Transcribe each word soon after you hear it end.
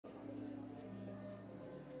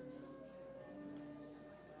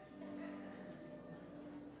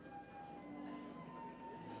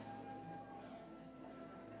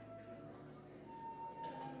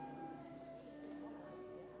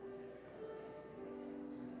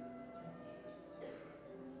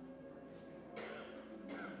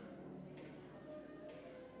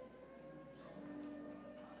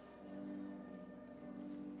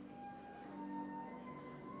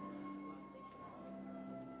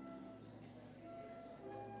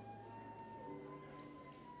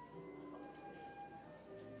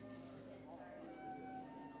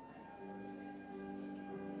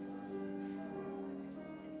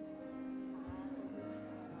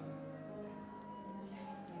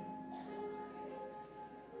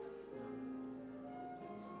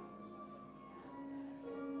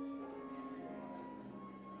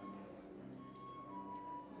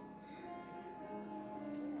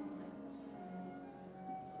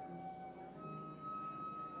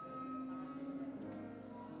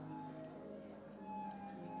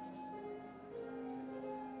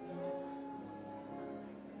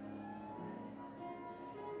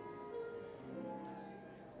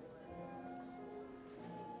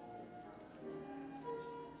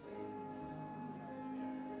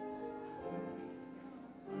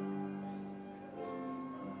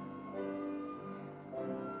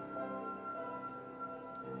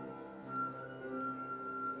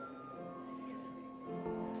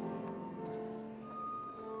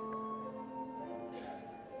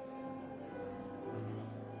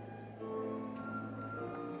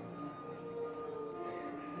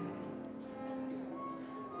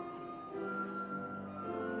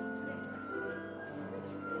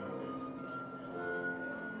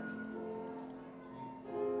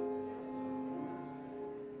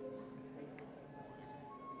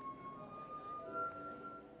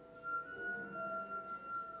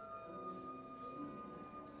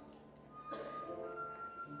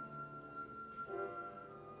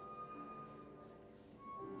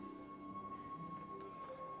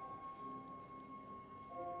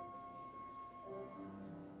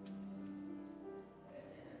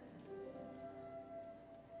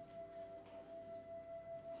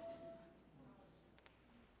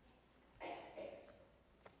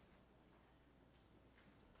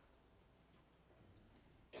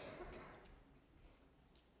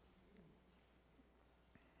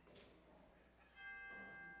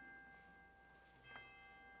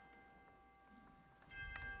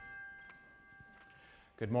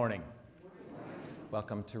Good morning.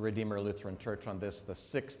 Welcome to Redeemer Lutheran Church on this, the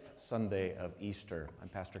 6th Sunday of Easter. I'm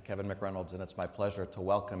Pastor Kevin McReynolds, and it's my pleasure to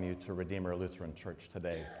welcome you to Redeemer Lutheran Church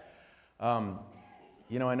today. I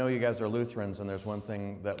know you guys are Lutherans, and there's one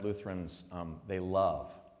thing that Lutherans, they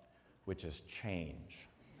love, which is change.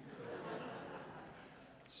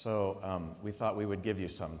 So we thought we would give you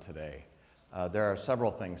some today. There are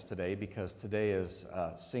several things today because today is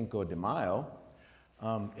Cinco de Mayo.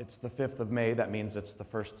 It's the 5th of May. That means it's the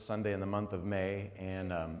first Sunday in the month of May, and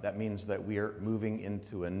that means that we are moving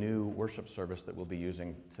into a new worship service that we'll be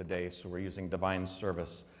using today. So we're using Divine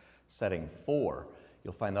Service Setting 4.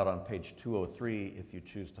 You'll find that on page 203 if you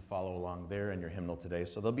choose to follow along there in your hymnal today.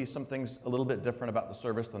 So there'll be some things a little bit different about the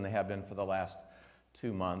service than they have been for the last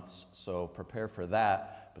 2 months, so prepare for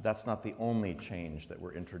that. But that's not the only change that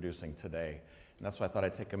we're introducing today. And that's why I thought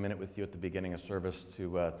I'd take a minute with you at the beginning of service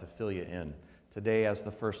to fill you in. Today, as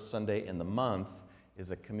the first Sunday in the month, is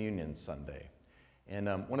a Communion Sunday. And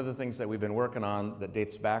one of the things that we've been working on that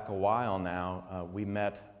dates back a while now, we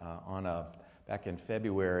met back in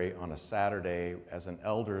February on a Saturday as an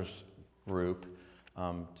elders group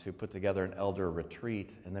to put together an elder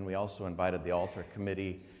retreat. And then we also invited the altar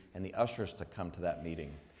committee and the ushers to come to that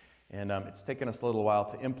meeting. And it's taken us a little while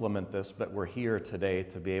to implement this, but we're here today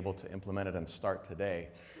to be able to implement it and start today,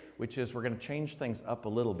 which is we're going to change things up a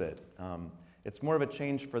little bit. It's more of a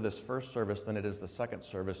change for this first service than it is the second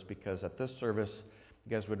service, because at this service,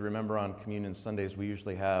 you guys would remember on Communion Sundays, we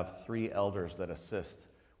usually have 3 elders that assist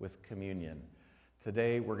with communion.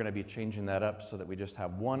 Today, we're going to be changing that up so that we just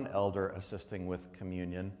have 1 elder assisting with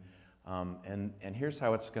communion. And here's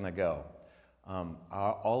how it's going to go.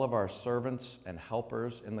 All of our servants and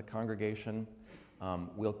helpers in the congregation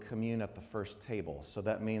will commune at the first table. So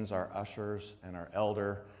that means our ushers and our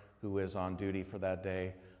elder who is on duty for that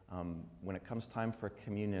day. When it comes time for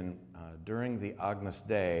communion during the Agnus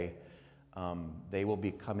Dei, they will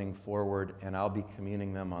be coming forward, and I'll be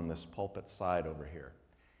communing them on this pulpit side over here.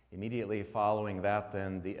 Immediately following that,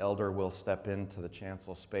 then, the elder will step into the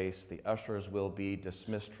chancel space. The ushers will be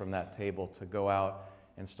dismissed from that table to go out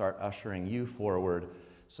and start ushering you forward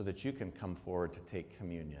so that you can come forward to take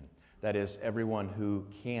communion. That is, everyone who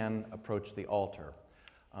can approach the altar.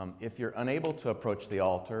 If you're unable to approach the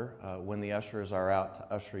altar when the ushers are out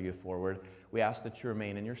to usher you forward, we ask that you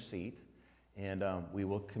remain in your seat, and we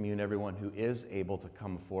will commune everyone who is able to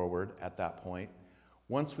come forward at that point.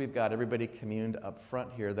 Once we've got everybody communed up front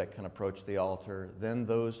here that can approach the altar, then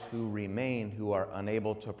those who remain who are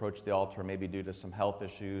unable to approach the altar, maybe due to some health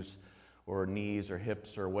issues or knees or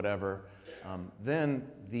hips or whatever, then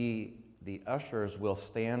the ushers will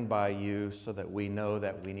stand by you so that we know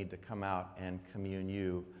that we need to come out and commune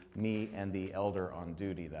you, me and the elder on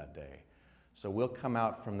duty that day. So we'll come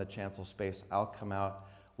out from the chancel space, I'll come out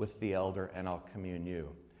with the elder, and I'll commune you.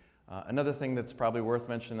 Another thing that's probably worth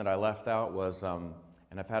mentioning that I left out was,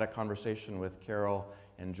 and I've had a conversation with Carol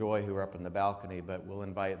and Joy who are up in the balcony, but we'll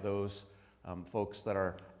invite those folks that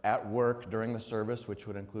are at work during the service, which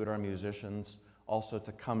would include our musicians, also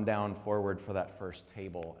to come down forward for that first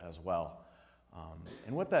table as well.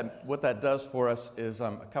 And what that does for us is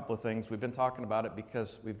a couple of things. We've been talking about it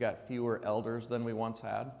because we've got fewer elders than we once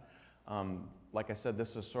had. Like I said,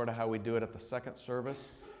 this is sort of how we do it at the second service,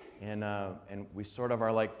 and we sort of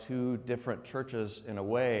are like 2 different churches in a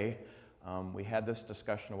way. We had this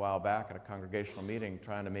discussion a while back at a congregational meeting,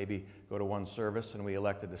 trying to maybe go to 1 service, and we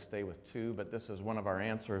elected to stay with 2, but this is one of our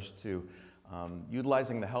answers to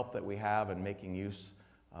utilizing the help that we have and making use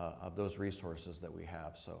of those resources that we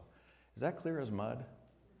have. So, is that clear as mud?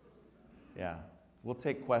 Yeah, we'll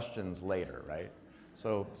take questions later, right?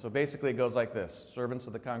 So basically it goes like this. Servants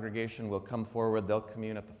of the congregation will come forward, they'll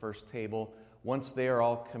commune at the first table. Once they are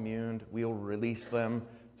all communed, we'll release them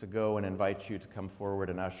to go and invite you to come forward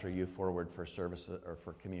and usher you forward for service or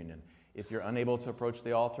for communion. If you're unable to approach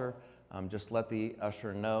the altar, just let the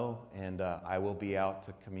usher know, and I will be out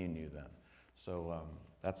to commune you then. So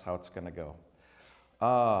that's how it's going to go.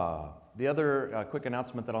 The other quick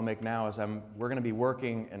announcement that I'll make now is we're going to be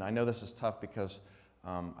working, and I know this is tough because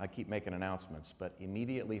I keep making announcements, but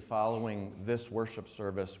immediately following this worship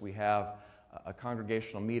service, we have a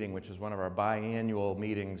congregational meeting, which is one of our biannual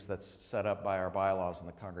meetings that's set up by our bylaws in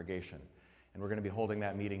the congregation. And we're going to be holding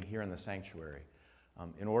that meeting here in the sanctuary.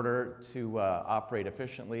 In order to operate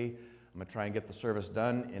efficiently, I'm going to try and get the service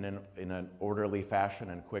done in an orderly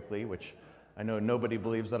fashion and quickly, which I know nobody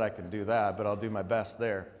believes that I can do that, but I'll do my best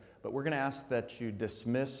there. But we're going to ask that you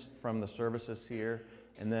dismiss from the services here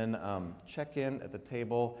and then check in at the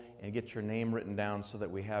table and get your name written down so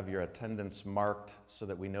that we have your attendance marked so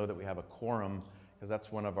that we know that we have a quorum, because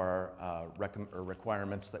that's one of our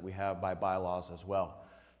requirements that we have by bylaws as well.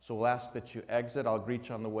 So we'll ask that you exit. I'll greet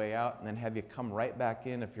you on the way out, and then have you come right back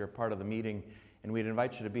in if you're a part of the meeting. And we'd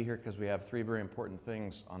invite you to be here because we have three very important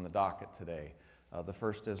things on the docket today. The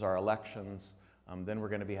first is our elections. Then we're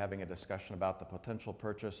going to be having a discussion about the potential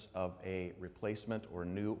purchase of a replacement or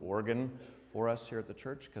new organ for us here at the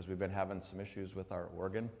church, because we've been having some issues with our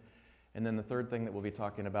organ. And then the third thing that we'll be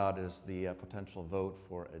talking about is the potential vote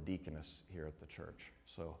for a deaconess here at the church.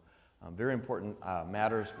 So very important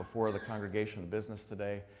matters before the congregation of business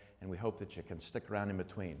today, and we hope that you can stick around in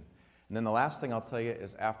between. And then the last thing I'll tell you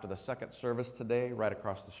is after the second service today, right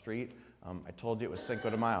across the street, I told you it was Cinco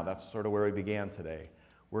de Mayo. That's sort of where we began today.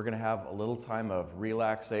 We're going to have a little time of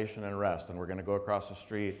relaxation and rest, and we're going to go across the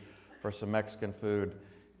street for some Mexican food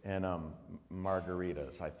and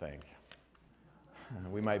margaritas, I think.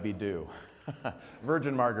 We might be due.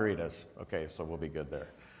 Virgin margaritas. Okay, so we'll be good there.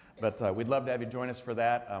 But we'd love to have you join us for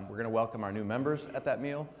that. We're going to welcome our new members at that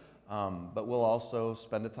meal, but we'll also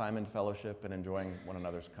spend a time in fellowship and enjoying one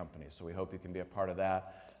another's company. So we hope you can be a part of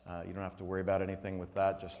that. You don't have to worry about anything with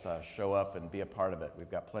that. Just show up and be a part of it. We've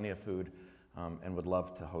got plenty of food and would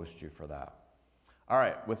love to host you for that. All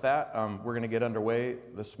right, with that, we're going to get underway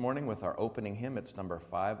this morning with our opening hymn. It's number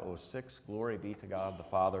 506, Glory Be to God the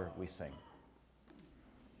Father, we sing.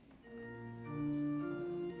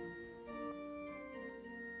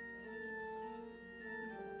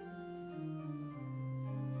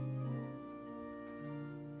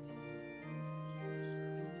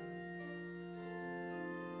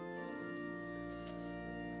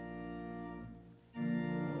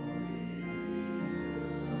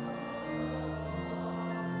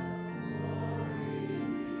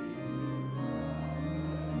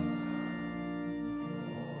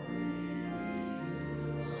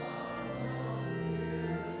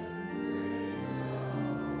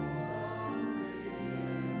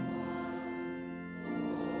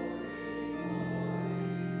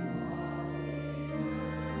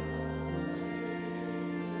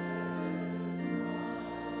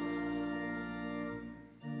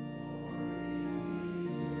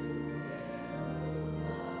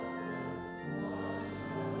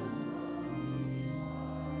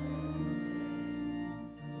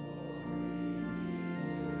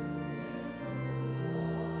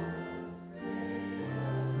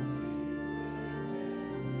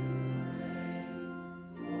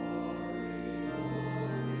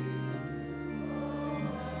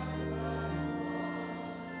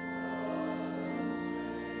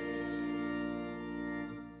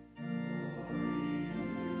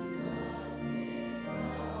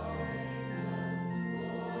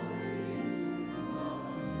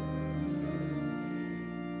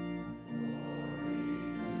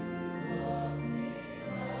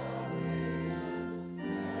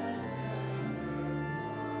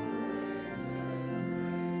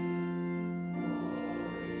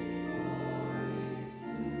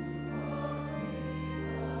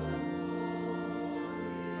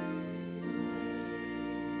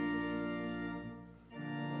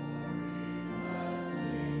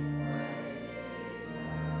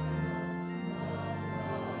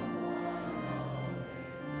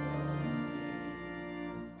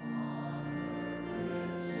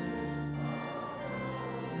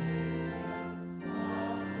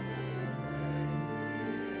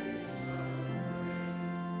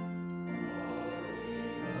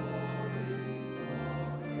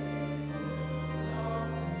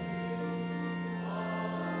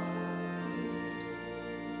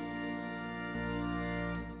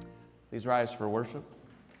 Please rise for worship.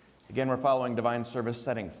 Again, we're following Divine Service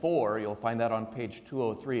Setting 4. You'll find that on page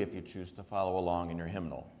 203 if you choose to follow along in your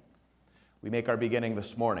hymnal. We make our beginning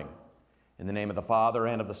this morning. In the name of the Father,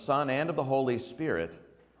 and of the Son, and of the Holy Spirit.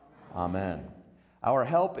 Amen. Our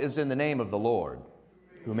help is in the name of the Lord,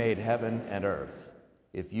 who made heaven and earth.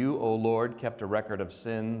 If you, O Lord, kept a record of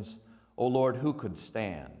sins, O Lord, who could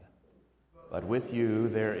stand? But with you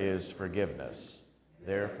there is forgiveness.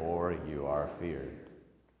 Therefore you are feared.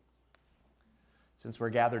 Since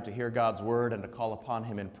we're gathered to hear God's word and to call upon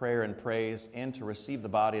him in prayer and praise and to receive the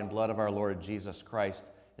body and blood of our Lord Jesus Christ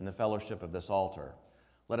in the fellowship of this altar,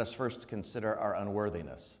 let us first consider our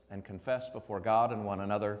unworthiness and confess before God and one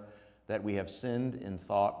another that we have sinned in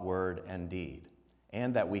thought, word, and deed,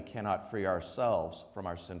 and that we cannot free ourselves from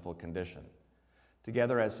our sinful condition.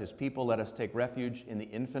 Together as his people, let us take refuge in the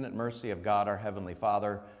infinite mercy of God our Heavenly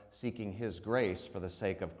Father, seeking his grace for the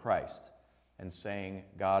sake of Christ, and saying,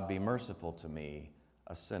 God be merciful to me,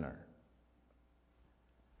 a sinner.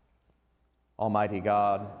 Almighty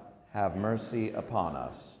God, have mercy upon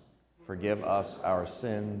us, forgive us our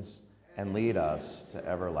sins, and lead us to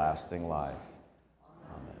everlasting life.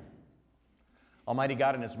 Amen. Almighty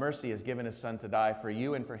God in his mercy has given his Son to die for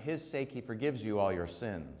you, and for his sake he forgives you all your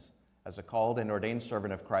sins. As a called and ordained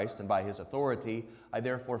servant of Christ, and by his authority, I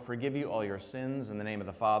therefore forgive you all your sins in the name of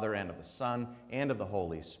the Father, and of the Son, and of the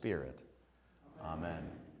Holy Spirit. Amen.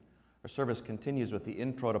 Our service continues with the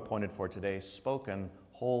introit appointed for today, spoken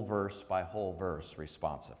whole verse by whole verse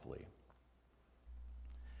responsively.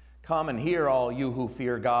 Come and hear, all you who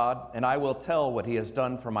fear God, and I will tell what he has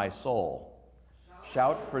done for my soul.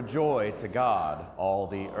 Shout for joy to God, all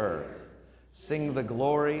the earth. Sing the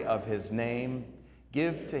glory of his name.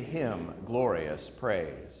 Give to him glorious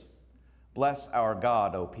praise. Bless our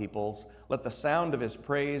God, O peoples. Let the sound of his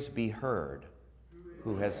praise be heard,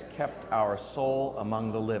 who has kept our soul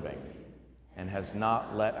among the living and has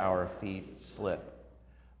not let our feet slip.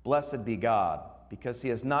 Blessed be God, because he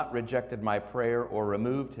has not rejected my prayer or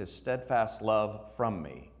removed his steadfast love from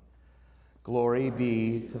me. Glory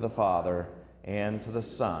be to the Father, and to the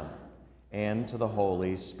Son, and to the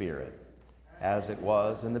Holy Spirit, as it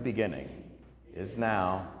was in the beginning, is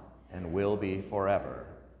now, and will be forever.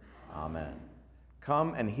 Amen.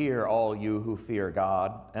 Come and hear, all you who fear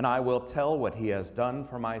God, and I will tell what he has done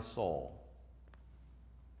for my soul.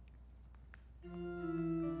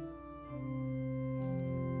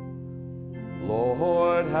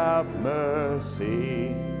 Lord, have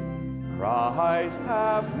mercy. Christ,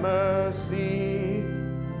 have mercy.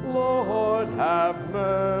 Lord, have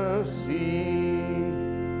mercy.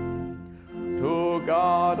 To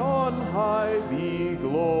God on high be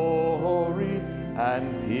glory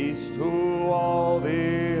and peace to all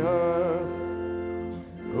the earth.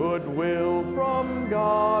 Goodwill from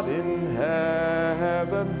God in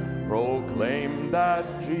heaven, proclaim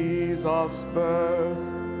that Jesus'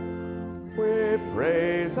 birth. We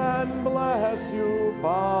praise and bless you,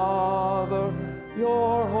 Father,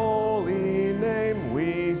 your holy name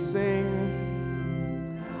we sing.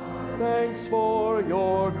 Thanks for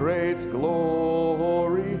your great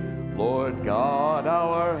glory, Lord God,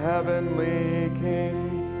 our heavenly King.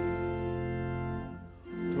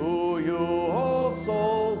 To you, O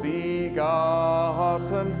soul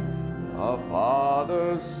begotten, a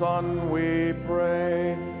Father's Son, we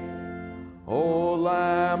pray. O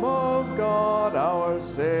Lamb of God, our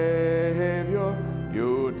Savior,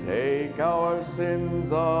 you take our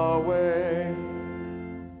sins away.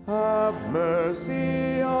 Have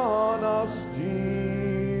mercy on us,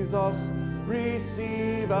 Jesus.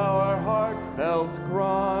 Receive our heartfelt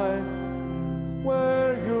cry.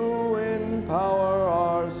 Where you in power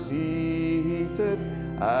are seated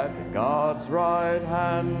at God's right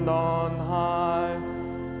hand on high.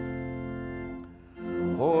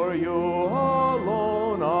 For you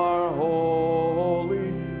alone are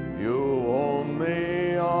holy, you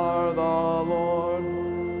only are the Lord.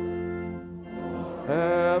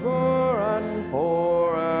 Ever and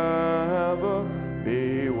forever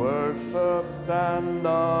be worshipped and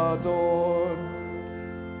adored.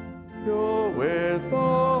 You're with the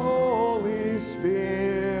Holy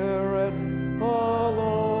Spirit,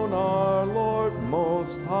 alone our Lord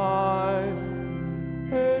most high.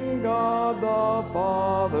 In God the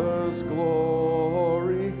Father's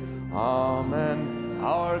glory, amen,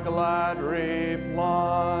 our glad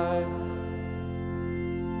reply.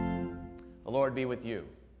 The Lord be with you,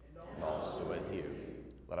 and also with you.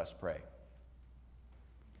 Let us pray.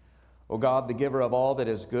 O God, the giver of all that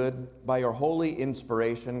is good, by your holy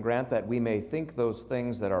inspiration grant that we may think those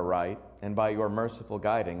things that are right, and by your merciful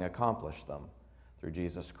guiding accomplish them. Through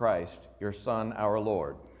Jesus Christ, your Son, our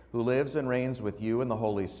Lord, who lives and reigns with you in the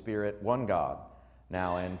Holy Spirit, one God,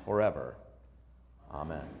 now and forever.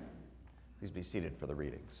 Amen. Please be seated for the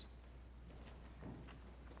readings.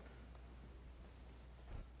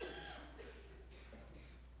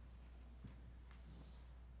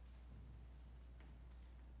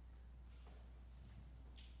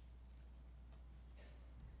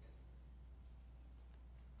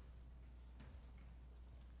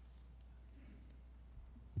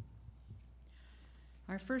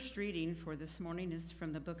 Our first reading for this morning is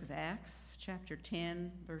from the book of Acts, chapter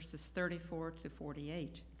 10, verses 34 to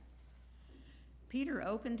 48. Peter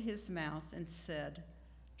opened his mouth and said,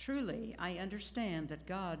 "Truly, I understand that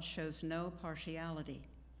God shows no partiality,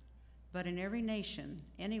 but in every nation,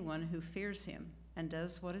 anyone who fears him and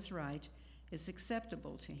does what is right is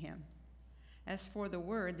acceptable to him. As for the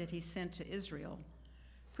word that he sent to Israel,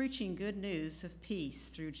 preaching good news of peace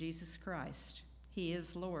through Jesus Christ, he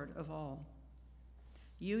is Lord of all.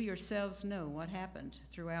 You yourselves know what happened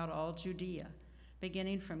throughout all Judea,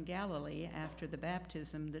 beginning from Galilee after the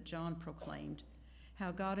baptism that John proclaimed,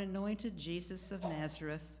 how God anointed Jesus of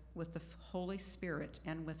Nazareth with the Holy Spirit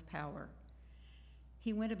and with power.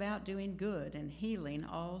 He went about doing good and healing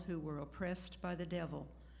all who were oppressed by the devil,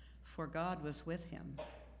 for God was with him.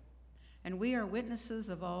 And we are witnesses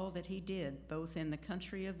of all that he did, both in the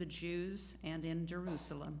country of the Jews and in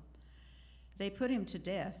Jerusalem. They put him to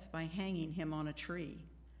death by hanging him on a tree.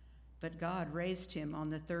 But God raised him on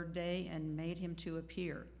the third day and made him to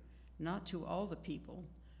appear, not to all the people,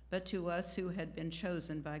 but to us who had been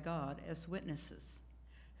chosen by God as witnesses,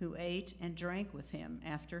 who ate and drank with him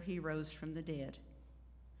after he rose from the dead.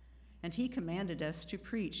 And he commanded us to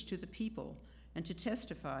preach to the people and to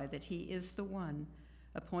testify that he is the one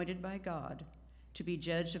appointed by God to be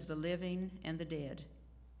judge of the living and the dead.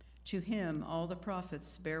 To him all the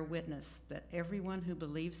prophets bear witness that everyone who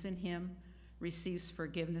believes in him receives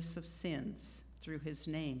forgiveness of sins through his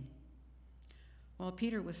name. While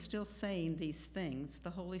Peter was still saying these things,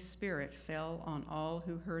 the Holy Spirit fell on all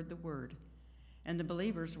who heard the word, and the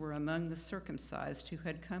believers were among the circumcised who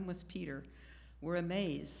had come with Peter were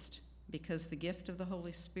amazed because the gift of the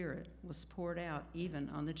Holy Spirit was poured out even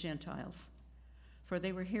on the Gentiles. For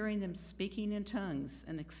they were hearing them speaking in tongues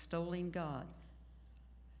and extolling God.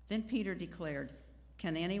 Then Peter declared,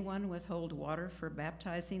 "Can anyone withhold water for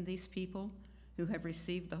baptizing these people who have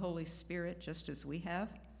received the Holy Spirit just as we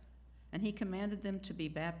have?" And he commanded them to be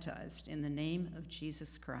baptized in the name of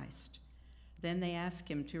Jesus Christ. Then they asked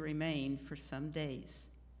him to remain for some days.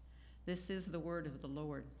 This is the word of the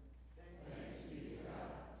Lord.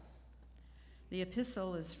 The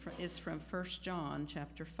epistle is from 1 John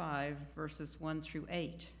chapter 5, verses 1 through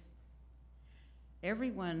 8.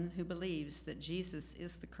 Everyone who believes that Jesus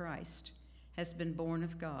is the Christ has been born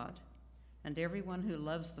of God, and everyone who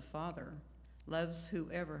loves the Father loves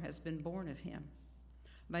whoever has been born of him.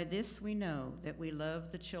 By this we know that we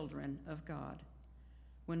love the children of God,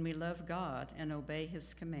 when we love God and obey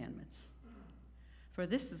his commandments. For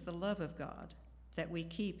this is the love of God, that we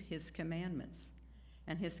keep his commandments,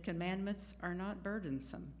 and his commandments are not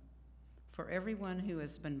burdensome. For everyone who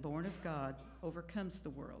has been born of God overcomes the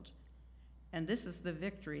world, and this is the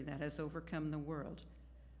victory that has overcome the world,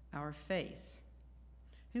 our faith.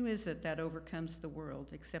 Who is it that overcomes the world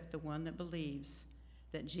except the one that believes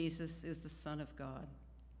that Jesus is the Son of God?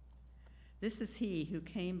 This is he who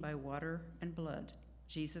came by water and blood,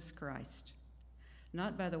 Jesus Christ,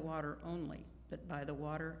 not by the water only, but by the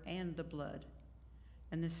water and the blood.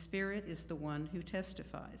 And the Spirit is the one who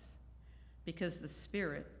testifies, because the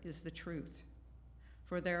Spirit is the truth.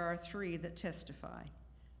 For there are three that testify,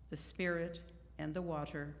 the Spirit and the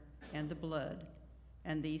water and the blood,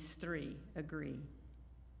 and these three agree.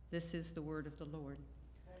 This is the word of the Lord.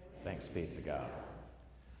 Thanks be to God.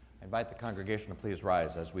 I invite the congregation to please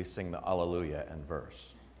rise as we sing the Alleluia and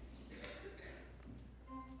verse.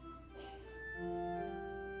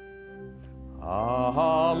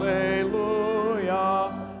 Alleluia,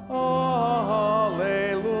 alleluia,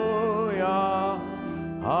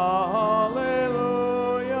 alleluia.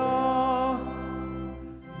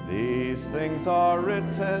 These things are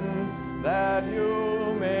written that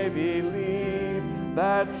you may believe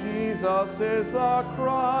that Jesus is the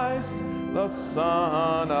Christ, the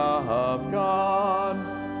Son of God.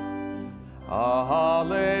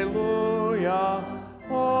 Alleluia,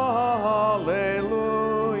 alleluia.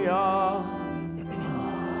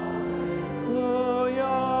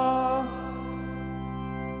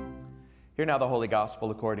 Hear now the Holy Gospel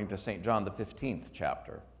according to St. John, the 15th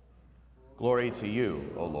chapter. Glory to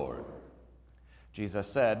you, O Lord. Jesus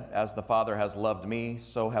said, "As the Father has loved me,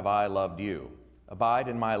 so have I loved you. Abide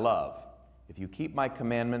in my love. If you keep my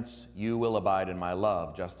commandments, you will abide in my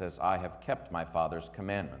love, just as I have kept my Father's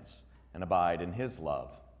commandments and abide in his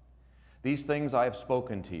love. These things I have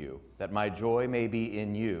spoken to you, that my joy may be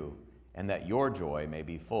in you, and that your joy may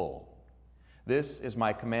be full. This is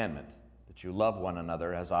my commandment, that you love one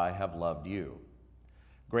another as I have loved you.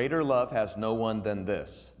 Greater love has no one than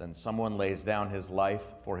this, than someone lays down his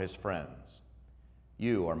life for his friends.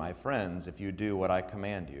 You are my friends if you do what I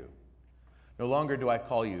command you. No longer do I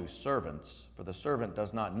call you servants, for the servant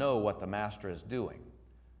does not know what the master is doing,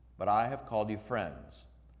 but I have called you friends.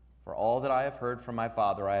 For all that I have heard from my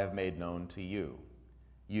Father I have made known to you.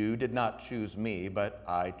 You did not choose me, but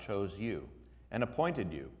I chose you, and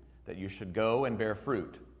appointed you, that you should go and bear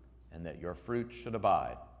fruit, and that your fruit should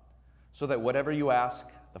abide, so that whatever you ask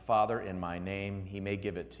the Father in my name, he may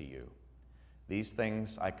give it to you. These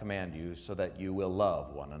things I command you, so that you will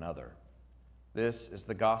love one another. This is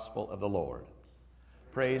the gospel of the Lord.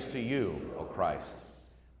 Praise to you, O Christ."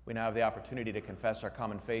 We now have the opportunity to confess our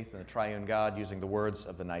common faith in the triune God using the words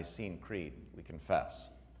of the Nicene Creed. We confess,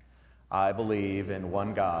 "I believe in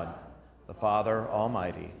one God, the Father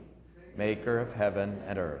Almighty, maker of heaven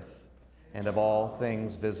and earth, and of all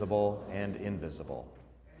things visible and invisible,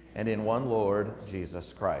 and in one Lord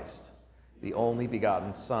Jesus Christ, the only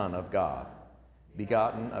begotten Son of God,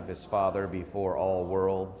 begotten of his Father before all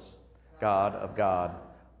worlds, God of God,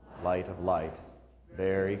 light of light,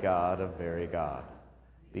 very God of very God,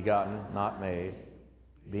 begotten, not made,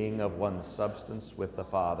 being of one substance with the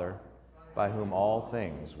Father, by whom all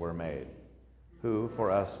things were made, who for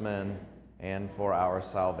us men and for our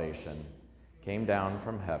salvation came down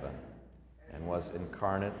from heaven and was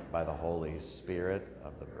incarnate by the Holy Spirit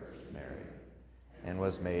of the Virgin Mary, and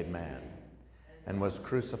was made man, and was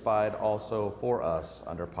crucified also for us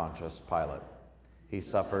under Pontius Pilate. He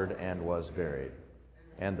suffered and was buried,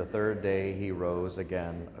 and the third day he rose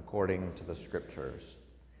again according to the Scriptures,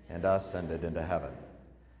 and ascended into heaven,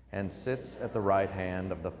 and sits at the right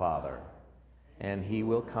hand of the Father. And he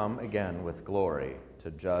will come again with glory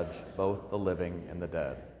to judge both the living and the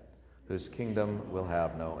dead, whose kingdom will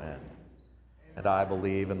have no end. And I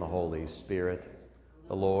believe in the Holy Spirit,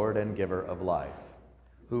 the Lord and giver of life,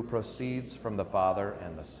 who proceeds from the Father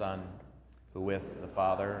and the Son, who with the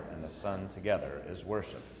Father and the Son together is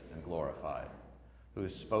worshipped and glorified, who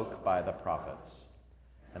spoke by the prophets.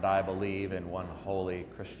 And I believe in one holy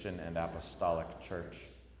Christian and apostolic church.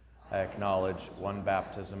 I acknowledge one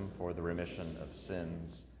baptism for the remission of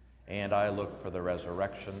sins, and I look for the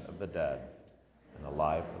resurrection of the dead and the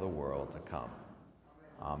life of the world to come.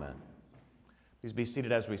 Amen. Please be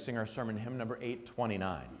seated as we sing our sermon hymn number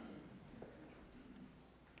 829.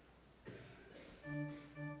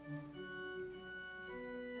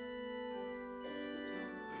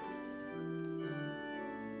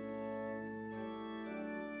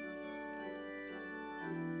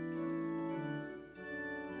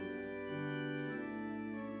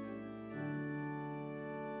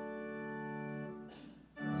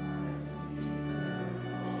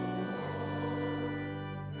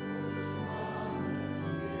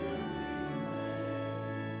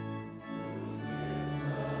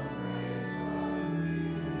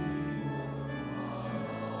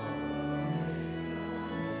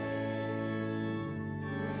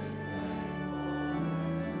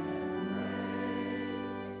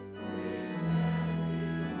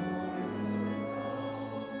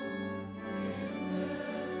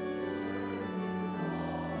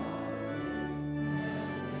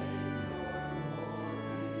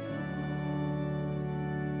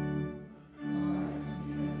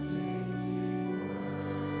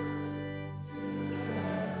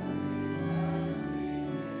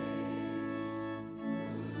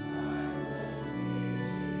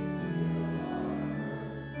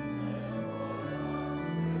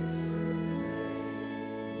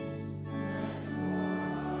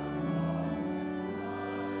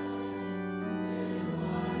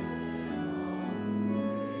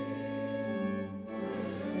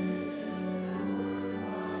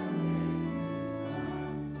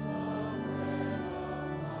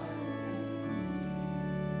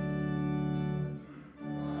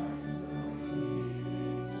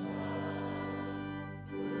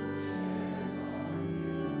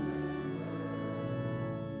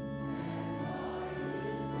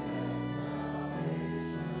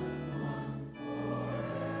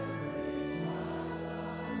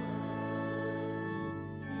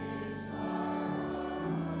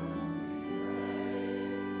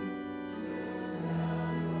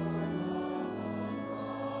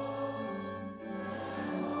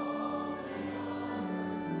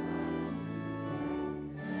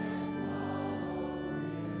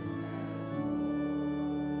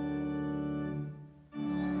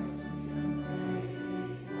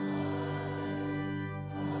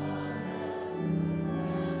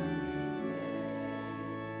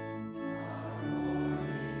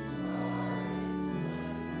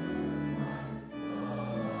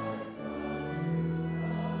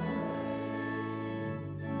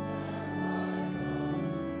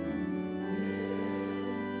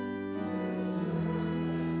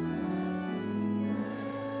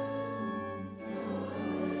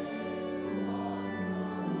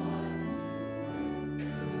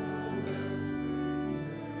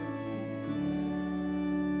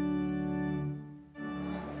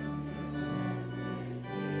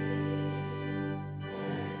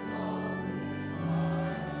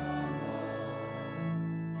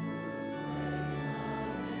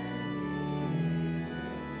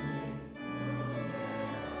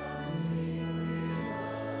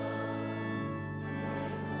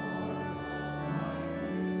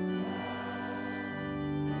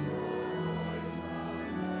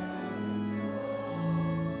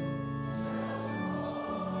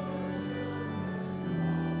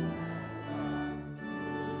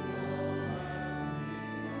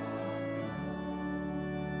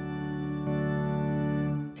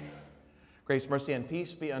 Grace, mercy, and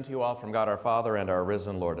peace be unto you all from God our Father and our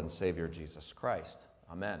risen Lord and Savior Jesus Christ.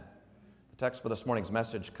 Amen. The text for this morning's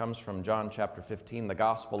message comes from John chapter 15, the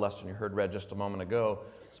gospel lesson you heard read just a moment ago,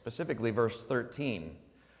 specifically verse 13.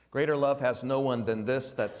 Greater love has no one than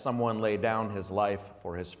this, that someone lay down his life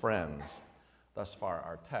for his friends. Thus far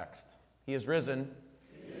our text. He is risen.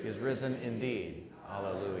 He is risen indeed.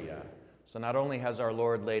 Alleluia. So not only has our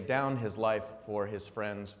Lord laid down his life for his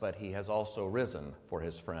friends, but he has also risen for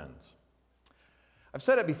his friends. I've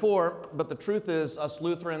said it before, but the truth is, us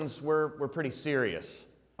Lutherans, we're pretty serious,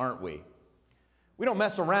 aren't we? We don't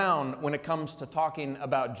mess around when it comes to talking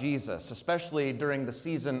about Jesus, especially during the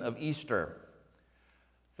season of Easter.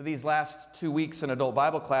 For these last 2 weeks in adult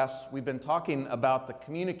Bible class, we've been talking about the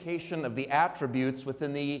communication of the attributes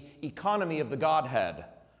within the economy of the Godhead.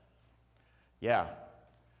 Yeah,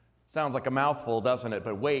 sounds like a mouthful, doesn't it?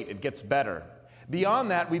 But wait, it gets better.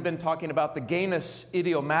 Beyond that, we've been talking about the genus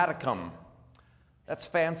idiomaticum. That's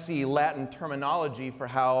fancy Latin terminology for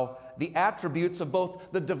how the attributes of both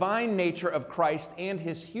the divine nature of Christ and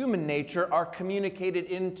his human nature are communicated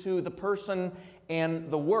into the person and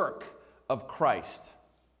the work of Christ.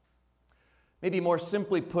 Maybe more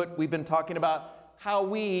simply put, we've been talking about how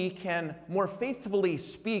we can more faithfully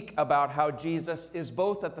speak about how Jesus is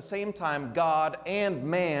both at the same time God and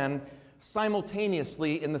man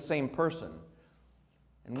simultaneously in the same person.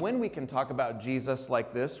 And when we can talk about Jesus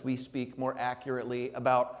like this, we speak more accurately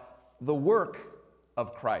about the work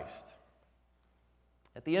of Christ.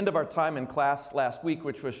 At the end of our time in class last week,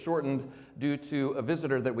 which was shortened due to a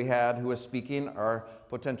visitor that we had who was speaking, our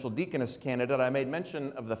potential deaconess candidate, I made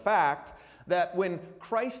mention of the fact that when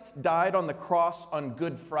Christ died on the cross on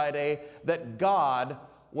Good Friday, that God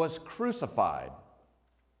was crucified.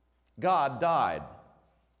 God died.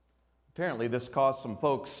 Apparently, this caused some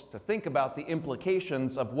folks to think about the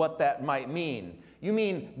implications of what that might mean. You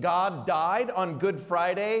mean God died on Good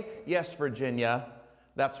Friday? Yes, Virginia,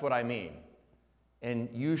 that's what I mean. And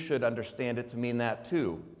you should understand it to mean that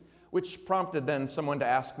too. Which prompted then someone to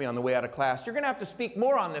ask me on the way out of class, "You're going to have to speak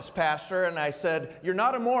more on this, Pastor." And I said, "You're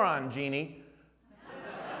not a moron, Jeannie."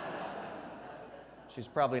 She's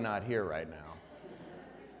probably not here right now.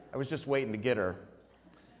 I was just waiting to get her.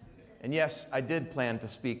 And yes, I did plan to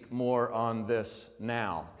speak more on this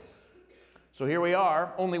now. So here we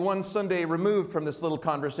are, only one Sunday removed from this little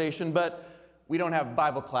conversation, but we don't have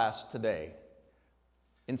Bible class today.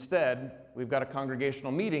 Instead, we've got a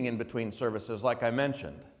congregational meeting in between services, like I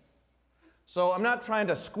mentioned. So I'm not trying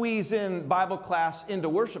to squeeze in Bible class into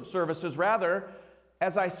worship services. Rather,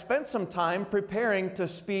 as I spent some time preparing to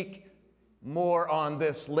speak more on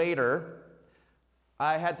this later,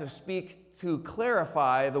 I had to speak to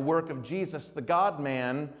clarify the work of Jesus, the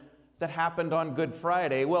God-man, that happened on Good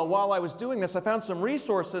Friday. Well, while I was doing this, I found some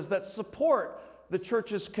resources that support the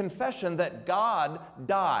church's confession that God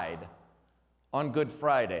died on Good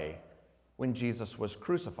Friday when Jesus was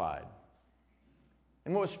crucified.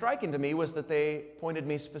 And what was striking to me was that they pointed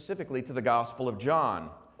me specifically to the Gospel of John.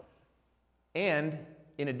 And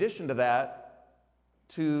in addition to that,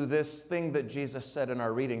 to this thing that Jesus said in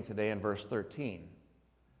our reading today in verse 13.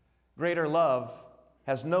 Greater love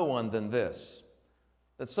has no one than this,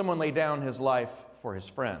 that someone lay down his life for his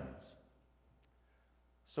friends.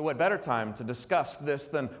 So what better time to discuss this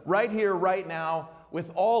than right here, right now, with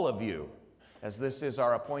all of you, as this is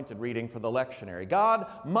our appointed reading for the lectionary. God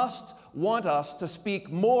must want us to speak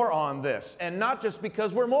more on this, and not just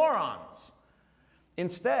because we're morons.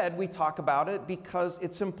 Instead, we talk about it because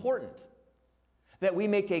it's important that we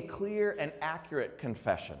make a clear and accurate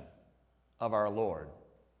confession of our Lord.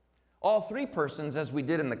 All three persons, as we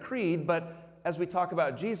did in the Creed, but as we talk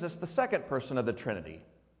about Jesus, the second person of the Trinity.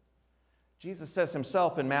 Jesus says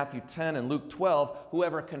himself in Matthew 10 and Luke 12,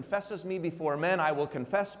 "Whoever confesses me before men, I will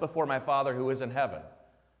confess before my Father who is in heaven.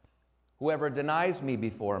 Whoever denies me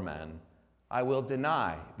before men, I will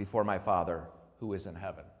deny before my Father who is in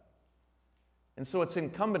heaven." And so it's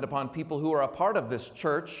incumbent upon people who are a part of this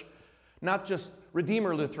church, not just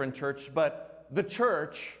Redeemer Lutheran Church, but the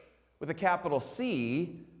church with a capital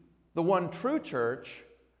C, the one true church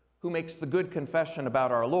who makes the good confession about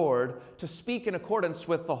our Lord, to speak in accordance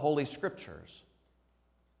with the Holy Scriptures.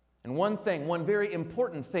 And one very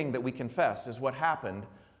important thing that we confess is what happened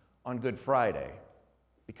on Good Friday,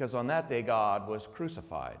 because on that day God was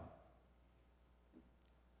crucified.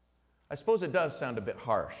 I suppose it does sound a bit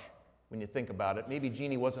harsh when you think about it. Maybe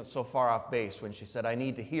Jeannie wasn't so far off base when she said, "I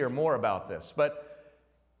need to hear more about this." But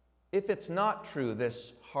if it's not true,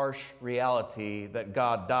 this harsh reality that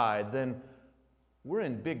God died, then we're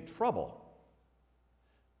in big trouble.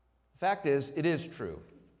 The fact is, it is true.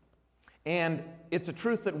 And it's a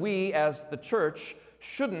truth that we, as the church,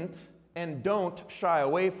 shouldn't and don't shy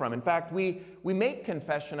away from. In fact, we make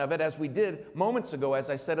confession of it as we did moments ago, as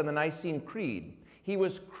I said in the Nicene Creed. He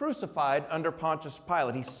was crucified under Pontius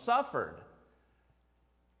Pilate. He suffered.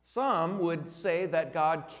 Some would say that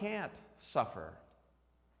God can't suffer.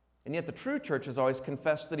 And yet the true church has always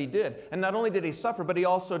confessed that he did. And not only did he suffer, but he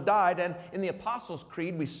also died. And in the Apostles'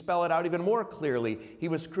 Creed, we spell it out even more clearly. He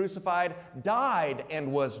was crucified, died,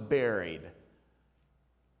 and was buried.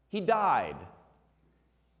 He died.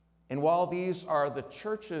 And while these are the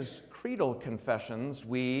church's creedal confessions,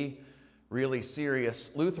 we really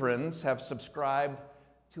serious Lutherans have subscribed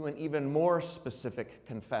to an even more specific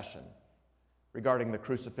confession regarding the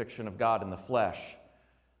crucifixion of God in the flesh.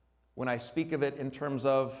 When I speak of it in terms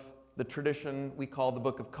of the tradition we call the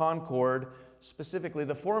Book of Concord, specifically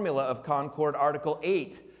the formula of Concord, Article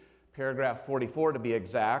 8, paragraph 44 to be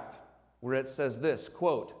exact, where it says this,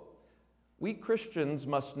 quote, "We Christians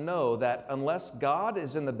must know that unless God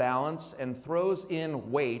is in the balance and throws in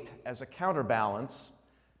weight as a counterbalance,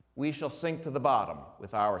 we shall sink to the bottom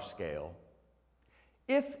with our scale.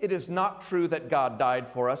 If it is not true that God died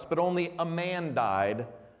for us, but only a man died,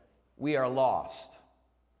 we are lost.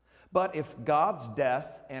 But if God's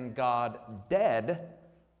death and God dead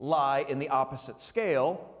lie in the opposite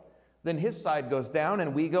scale, then his side goes down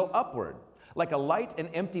and we go upward, like a light and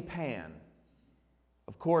empty pan.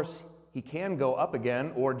 Of course, he can go up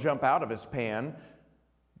again or jump out of his pan,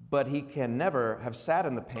 but he can never have sat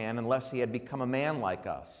in the pan unless he had become a man like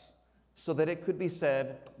us, so that it could be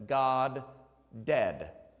said, God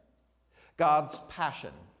dead. God's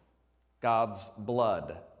passion, God's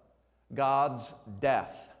blood, God's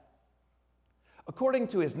death. According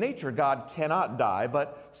to his nature, God cannot die,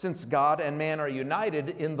 but since God and man are united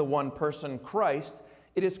in the one person, Christ,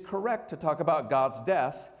 it is correct to talk about God's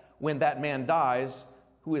death when that man dies,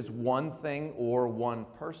 who is one thing or one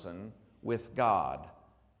person with God."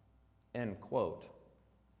 End quote.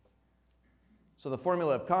 So the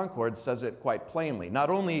formula of Concord says it quite plainly. Not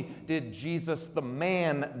only did Jesus the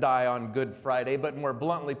man die on Good Friday, but more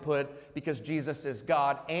bluntly put, because Jesus is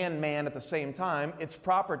God and man at the same time, it's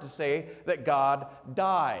proper to say that God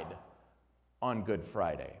died on Good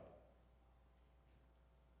Friday.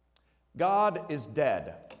 God is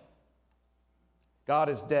dead. God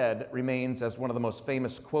is dead remains as one of the most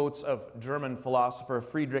famous quotes of German philosopher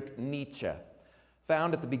Friedrich Nietzsche,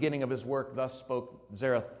 found at the beginning of his work, Thus Spoke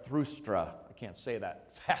Zarathustra. I can't say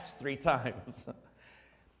that fast 3 times.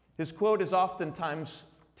 His quote is oftentimes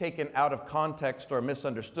taken out of context or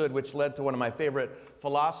misunderstood, which led to one of my favorite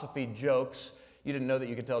philosophy jokes. You didn't know that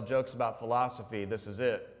you could tell jokes about philosophy. This is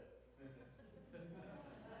it.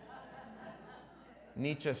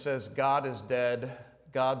 Nietzsche says, God is dead.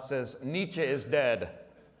 God says, Nietzsche is dead.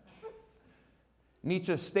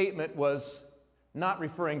 Nietzsche's statement was not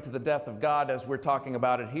referring to the death of God as we're talking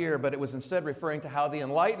about it here, but it was instead referring to how the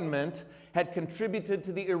Enlightenment had contributed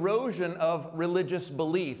to the erosion of religious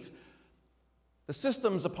belief. The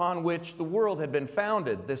systems upon which the world had been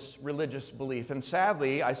founded, this religious belief. And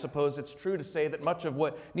sadly, I suppose it's true to say that much of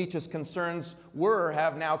what Nietzsche's concerns were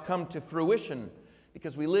have now come to fruition,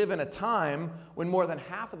 because we live in a time when more than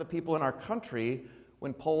half of the people in our country,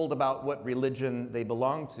 when polled about what religion they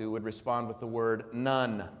belong to, would respond with the word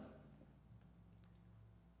none.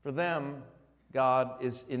 For them, God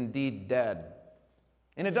is indeed dead.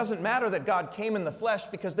 And it doesn't matter that God came in the flesh,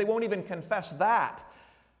 because they won't even confess that.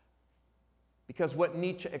 Because what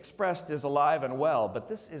Nietzsche expressed is alive and well. But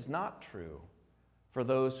this is not true for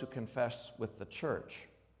those who confess with the church.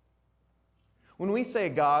 When we say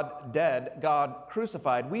God dead, God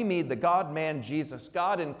crucified, we mean the God-man Jesus,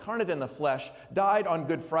 God incarnate in the flesh, died on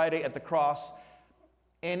Good Friday at the cross.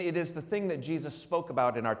 And it is the thing that Jesus spoke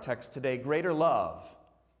about in our text today. Greater love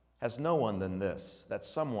has no one than this, that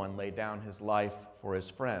someone lay down his life for his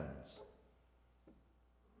friends.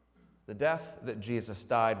 The death that Jesus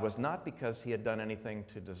died was not because he had done anything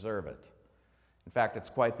to deserve it. In fact,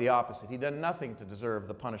 it's quite the opposite. He'd done nothing to deserve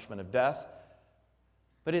the punishment of death,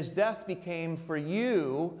 but his death became for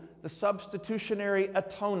you the substitutionary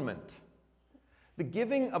atonement, the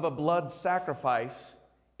giving of a blood sacrifice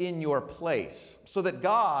in your place, so that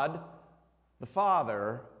God, the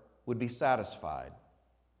Father, would be satisfied.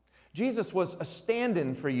 Jesus was a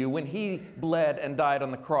stand-in for you when he bled and died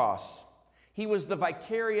on the cross. He was the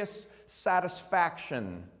vicarious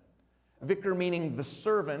satisfaction. Vicar meaning the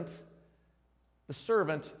servant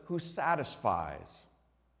who satisfies.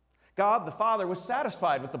 God the Father was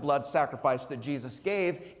satisfied with the blood sacrifice that Jesus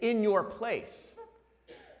gave in your place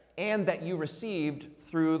and that you received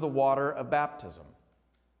through the water of baptism.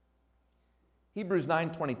 Hebrews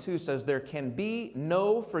 9:22 says there can be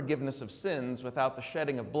no forgiveness of sins without the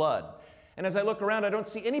shedding of blood. And as I look around, I don't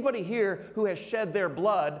see anybody here who has shed their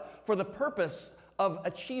blood for the purpose of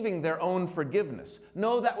achieving their own forgiveness.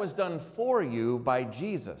 No, that was done for you by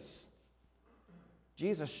Jesus.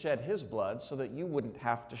 Jesus shed his blood so that you wouldn't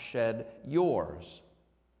have to shed yours.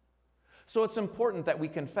 So it's important that we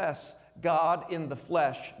confess God in the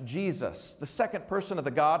flesh, Jesus, the second person of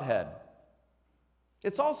the Godhead.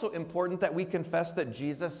 It's also important that we confess that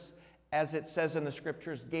Jesus, as it says in the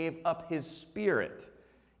Scriptures, gave up his spirit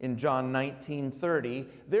in John 19:30.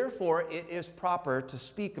 Therefore, it is proper to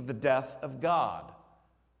speak of the death of God.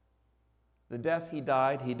 The death he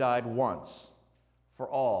died once for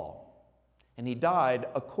all. And he died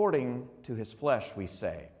according to his flesh, we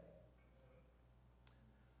say.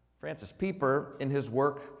 Francis Pieper, in his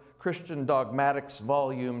work, Christian Dogmatics,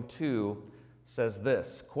 Volume 2, says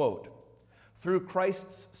this, quote, "Through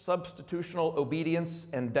Christ's substitutional obedience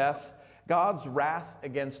and death, God's wrath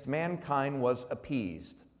against mankind was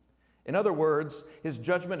appeased. In other words, his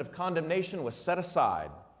judgment of condemnation was set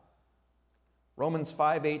aside. Romans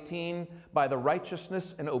 5:18, by the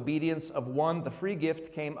righteousness and obedience of one, the free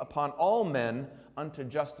gift came upon all men unto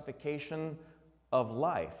justification of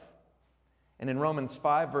life. And in Romans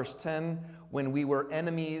 5, verse 10, when we were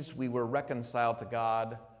enemies, we were reconciled to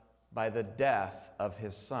God by the death of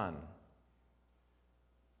his Son."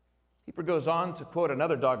 Pieper goes on to quote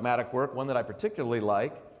another dogmatic work, one that I particularly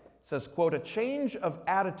like. It says, quote, "A change of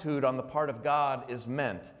attitude on the part of God is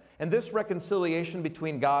meant, and this reconciliation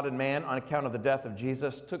between God and man on account of the death of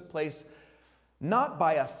Jesus took place not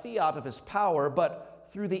by a fiat of his power, but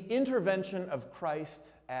through the intervention of Christ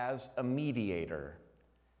as a mediator.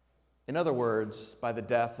 In other words, by the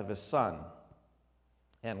death of his Son."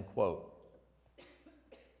 End quote.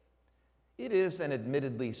 It is an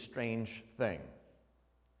admittedly strange thing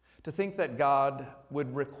to think that God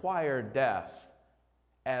would require death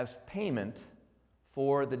as payment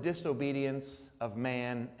for the disobedience of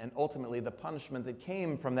man and ultimately the punishment that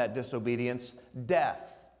came from that disobedience,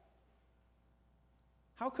 death.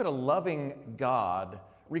 How could a loving God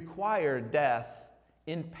require death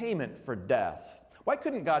in payment for death? Why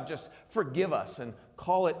couldn't God just forgive us and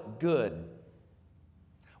call it good?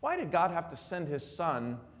 Why did God have to send his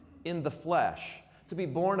Son in the flesh to be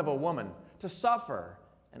born of a woman, to suffer,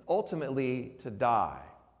 and ultimately to die?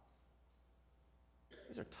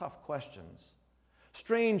 These are tough questions.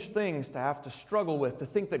 Strange things to have to struggle with, to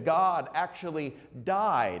think that God actually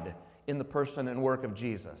died in the person and work of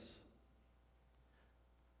Jesus.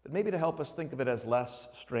 But maybe to help us think of it as less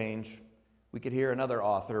strange, we could hear another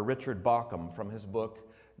author, Richard Bauckham, from his book,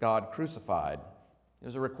 God Crucified. It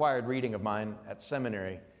was a required reading of mine at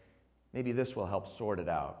seminary. Maybe this will help sort it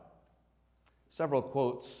out. Several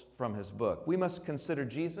quotes from his book. "We must consider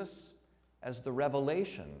Jesus as the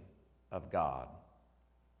revelation of God.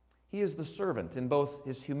 He is the servant in both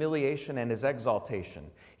his humiliation and his exaltation.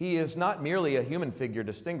 He is not merely a human figure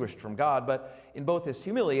distinguished from God, but in both his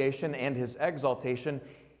humiliation and his exaltation,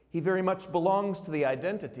 he very much belongs to the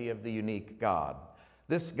identity of the unique God.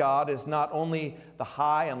 This God is not only the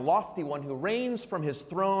high and lofty one who reigns from his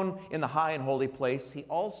throne in the high and holy place, he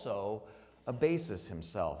also abases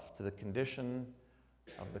himself to the condition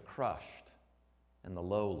of the crushed and the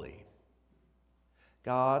lowly.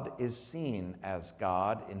 God is seen as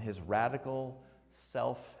God in his radical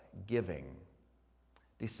self-giving,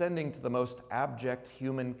 descending to the most abject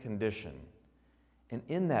human condition. And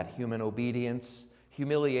in that human obedience,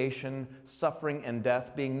 humiliation, suffering, and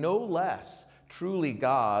death, being no less truly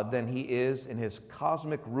God than he is in his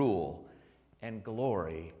cosmic rule and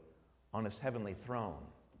glory on his heavenly throne."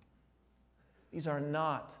 These are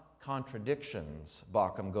not contradictions,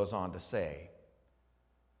 Bauckham goes on to say,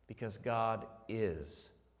 because God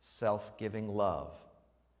is self-giving love,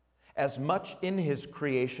 as much in his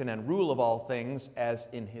creation and rule of all things as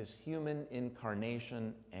in his human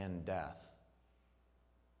incarnation and death.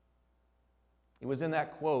 It was in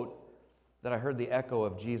that quote that I heard the echo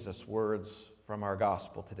of Jesus' words from our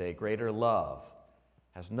gospel today. "Greater love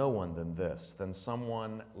has no one than this, than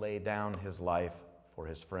someone lay down his life for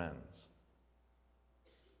his friends."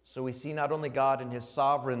 So we see not only God in his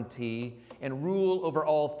sovereignty and rule over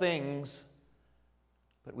all things,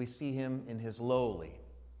 but we see him in his lowly,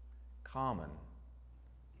 common,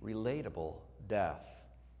 relatable death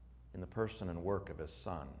in the person and work of his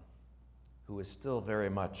Son, who is still very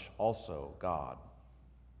much also God.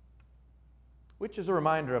 Which is a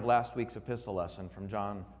reminder of last week's epistle lesson from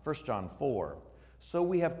 1 John 4. "So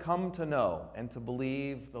we have come to know and to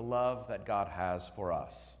believe the love that God has for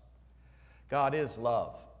us. God is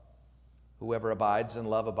love. Whoever abides in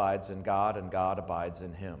love abides in God, and God abides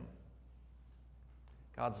in him."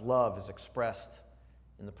 God's love is expressed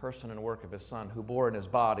in the person and work of his Son, who bore in his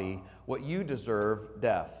body what you deserve,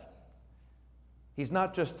 death. He's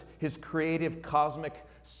not just his creative, cosmic,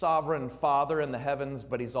 sovereign Father in the heavens,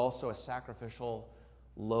 but he's also a sacrificial,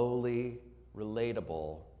 lowly,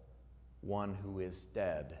 relatable one who is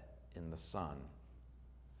dead in the Son.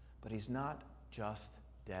 But he's not just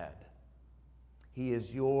dead. He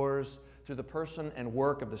is yours through the person and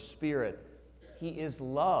work of the Spirit. He is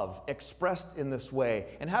love, expressed in this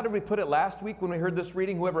way. And how did we put it last week when we heard this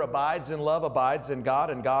reading? Whoever abides in love abides in God,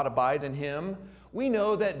 and God abides in him. We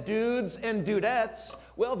know that dudes and dudettes,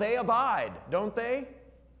 well, they abide, don't they?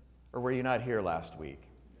 Or were you not here last week?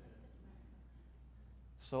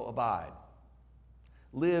 So abide.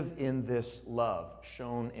 Live in this love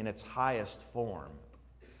shown in its highest form,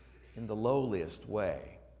 in the lowliest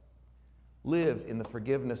way. Live in the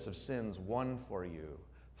forgiveness of sins won for you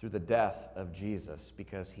through the death of Jesus,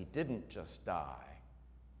 because he didn't just die,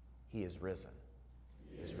 he is risen.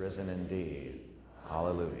 He is risen indeed.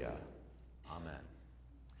 Hallelujah. Amen.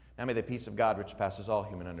 Now may the peace of God, which passes all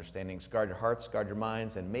human understandings, guard your hearts, guard your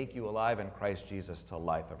minds, and make you alive in Christ Jesus till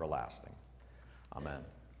life everlasting. Amen.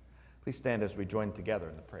 Please stand as we join together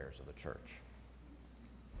in the prayers of the church.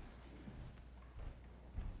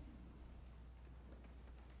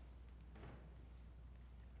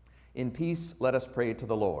 In peace, let us pray to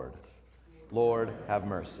the Lord. Lord, have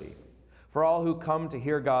mercy. For all who come to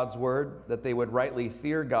hear God's word, that they would rightly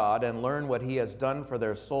fear God and learn what he has done for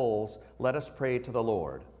their souls, let us pray to the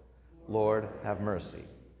Lord. Lord, have mercy.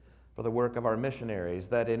 For the work of our missionaries,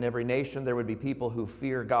 that in every nation there would be people who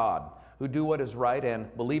fear God, who do what is right,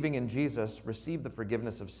 and, believing in Jesus, receive the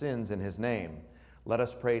forgiveness of sins in his name, let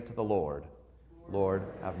us pray to the Lord. Lord,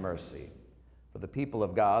 have mercy. For the people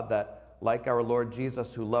of God, that like our Lord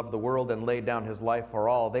Jesus, who loved the world and laid down his life for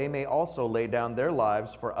all, they may also lay down their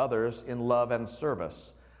lives for others in love and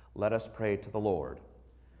service. Let us pray to the Lord.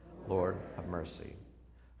 Lord, have mercy.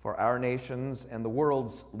 For our nations and the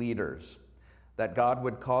world's leaders, that God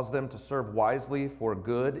would cause them to serve wisely for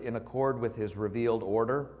good in accord with his revealed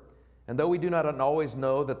order. And though we do not always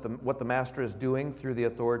know what the Master is doing through the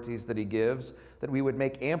authorities that he gives, that we would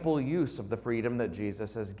make ample use of the freedom that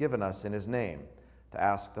Jesus has given us in his name, to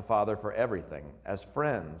ask the Father for everything, as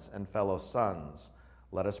friends and fellow sons.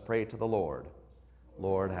 Let us pray to the Lord.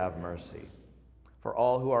 Lord, have mercy. For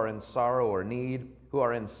all who are in sorrow or need, who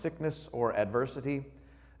are in sickness or adversity,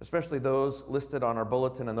 especially those listed on our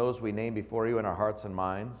bulletin and those we name before you in our hearts and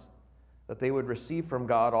minds, that they would receive from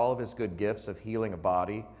God all of his good gifts of healing a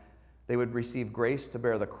body, they would receive grace to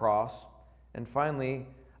bear the cross, and finally,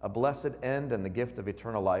 a blessed end and the gift of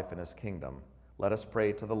eternal life in his kingdom. Let us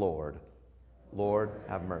pray to the Lord. Lord,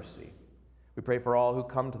 have mercy. We pray for all who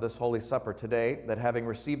come to this Holy Supper today, that having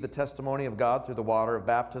received the testimony of God through the water of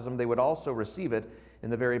baptism, they would also receive it in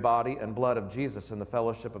the very body and blood of Jesus in the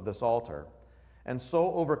fellowship of this altar, and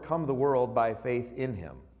so overcome the world by faith in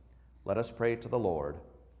him. Let us pray to the Lord.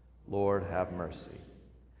 Lord, have mercy.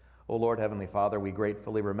 O Lord, Heavenly Father, we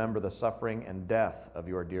gratefully remember the suffering and death of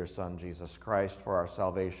your dear Son, Jesus Christ, for our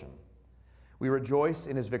salvation. We rejoice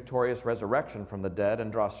in his victorious resurrection from the dead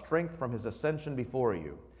and draw strength from his ascension before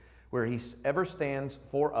you, where he ever stands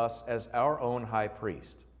for us as our own high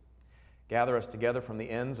priest. Gather us together from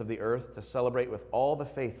the ends of the earth to celebrate with all the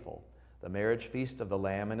faithful the marriage feast of the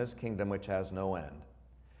Lamb in his kingdom, which has no end.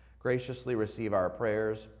 Graciously receive our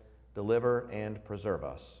prayers, deliver and preserve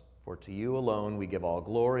us. For to you alone we give all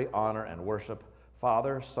glory, honor, and worship,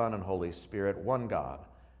 Father, Son, and Holy Spirit, one God,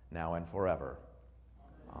 now and forever.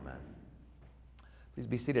 Amen. Please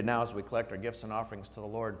be seated now as we collect our gifts and offerings to the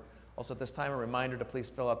Lord. Also at this time, a reminder to please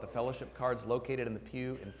fill out the fellowship cards located in the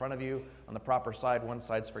pew in front of you. On the proper side, one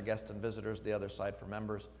side's for guests and visitors, the other side for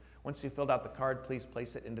members. Once you've filled out the card, please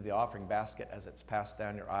place it into the offering basket as it's passed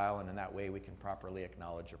down your aisle, and in that way we can properly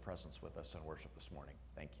acknowledge your presence with us in worship this morning.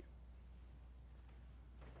 Thank you.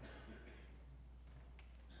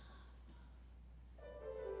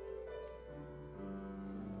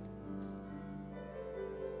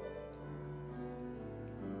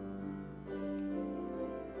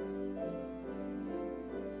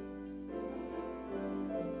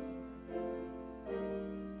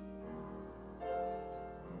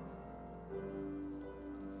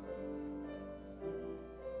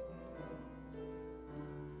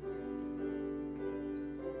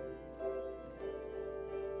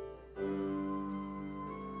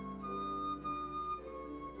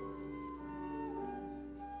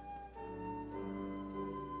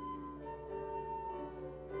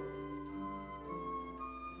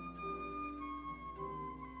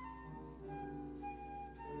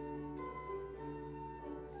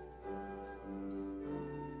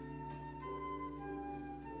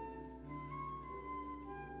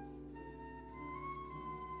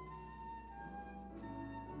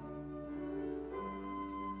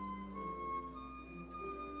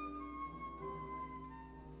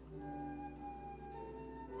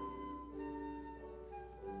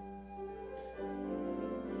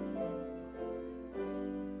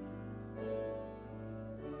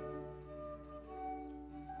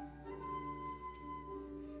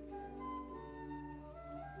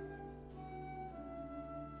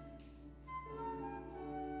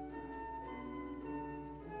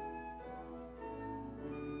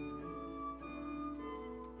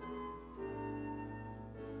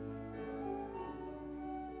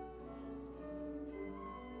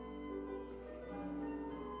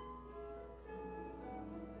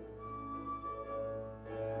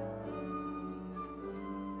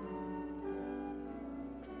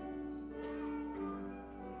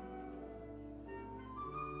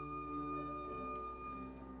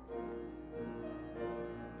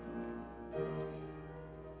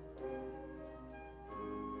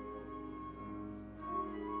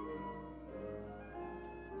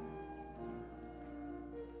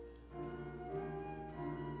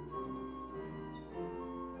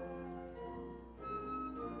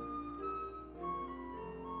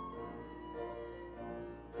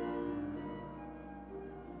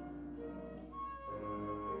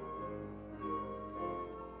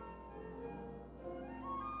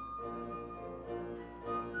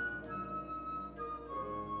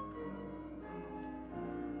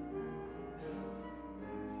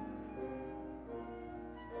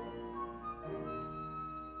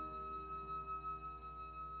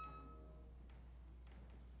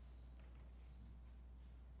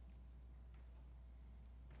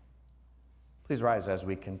 Please rise as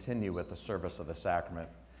we continue with the service of the sacrament.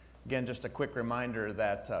 Again, just a quick reminder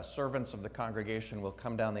that servants of the congregation will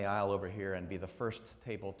come down the aisle over here and be the first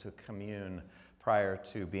table to commune prior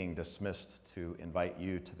to being dismissed to invite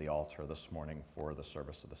you to the altar this morning for the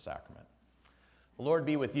service of the sacrament. The Lord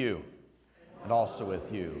be with you and also with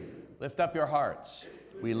you. Lift up your hearts.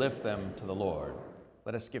 We lift them to the Lord.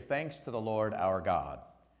 Let us give thanks to the Lord our God.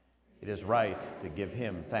 It is right to give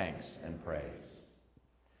him thanks and praise.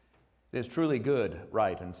 It is truly good,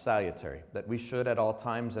 right, and salutary that we should at all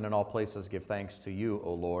times and in all places give thanks to you,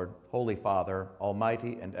 O Lord, Holy Father,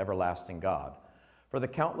 almighty and everlasting God, for the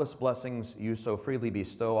countless blessings you so freely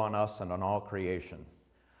bestow on us and on all creation.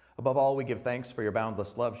 Above all, we give thanks for your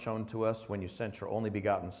boundless love shown to us when you sent your only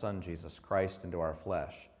begotten Son, Jesus Christ, into our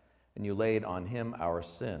flesh, and you laid on him our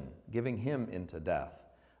sin, giving him into death,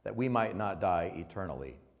 that we might not die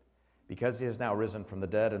eternally. Because he is now risen from the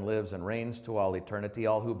dead and lives and reigns to all eternity,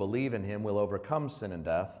 all who believe in him will overcome sin and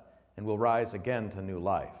death and will rise again to new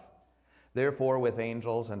life. Therefore, with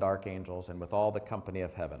angels and archangels and with all the company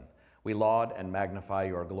of heaven, we laud and magnify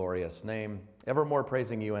your glorious name, evermore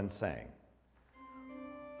praising you and saying,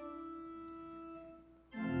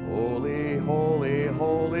 Holy, holy,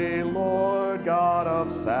 holy Lord, God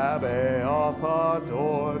of Sabaoth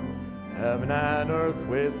adored, heaven and earth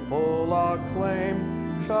with full acclaim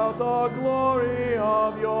shout the glory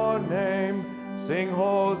of your name. Sing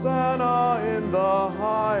Hosanna in the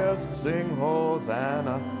highest, sing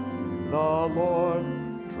Hosanna, the Lord.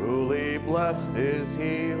 Truly blessed is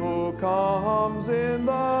he who comes in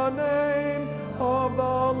the name of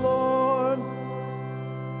the Lord.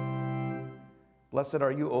 Blessed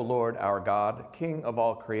are you, O Lord, our God, King of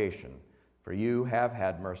all creation, for you have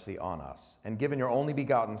had mercy on us, and given your only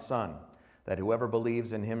begotten Son, that whoever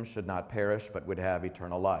believes in him should not perish, but would have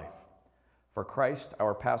eternal life. For Christ,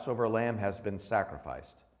 our Passover lamb, has been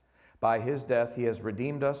sacrificed. By his death he has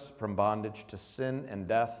redeemed us from bondage to sin and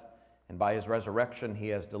death, and by his resurrection he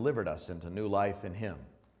has delivered us into new life in him.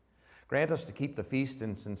 Grant us to keep the feast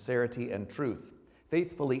in sincerity and truth,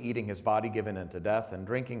 faithfully eating his body given into death and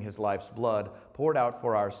drinking his life's blood poured out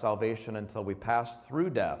for our salvation until we pass through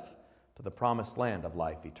death to the promised land of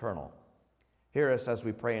life eternal. Hear us as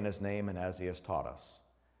we pray in his name and as he has taught us.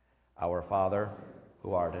 Our Father,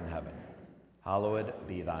 who art in heaven, hallowed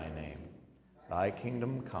be thy name. Thy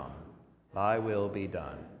kingdom come, thy will be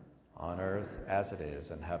done, on earth as it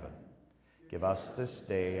is in heaven. Give us this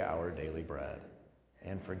day our daily bread,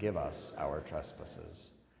 and forgive us our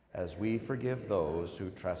trespasses, as we forgive those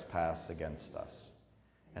who trespass against us.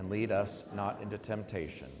 And lead us not into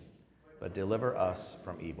temptation, but deliver us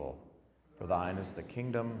from evil. For thine is the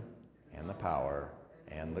kingdom, and the power,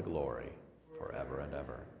 and the glory, forever and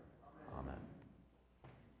ever. Amen.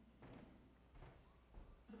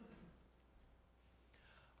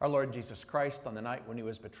 Our Lord Jesus Christ, on the night when he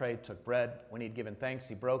was betrayed, took bread. When he had given thanks,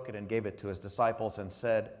 he broke it and gave it to his disciples and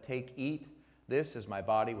said, Take, eat. This is my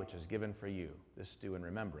body, which is given for you. This do in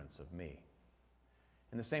remembrance of me.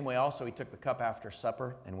 In the same way also he took the cup after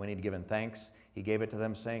supper, and when he had given thanks, he gave it to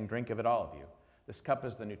them, saying, Drink of it, all of you. This cup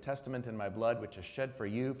is the New Testament in my blood, which is shed for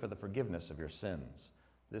you for the forgiveness of your sins.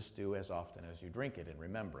 This do as often as you drink it in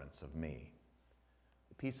remembrance of me.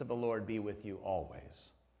 The peace of the Lord be with you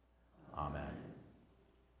always. Amen.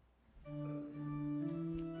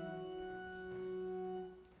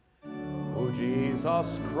 O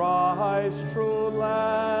Jesus Christ, true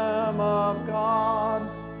Lamb of God,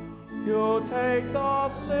 you take the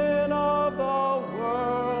sin of the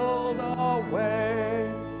world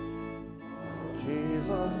away.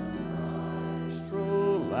 Jesus Christ,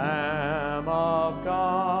 true Lamb of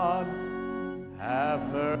God, have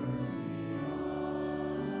mercy.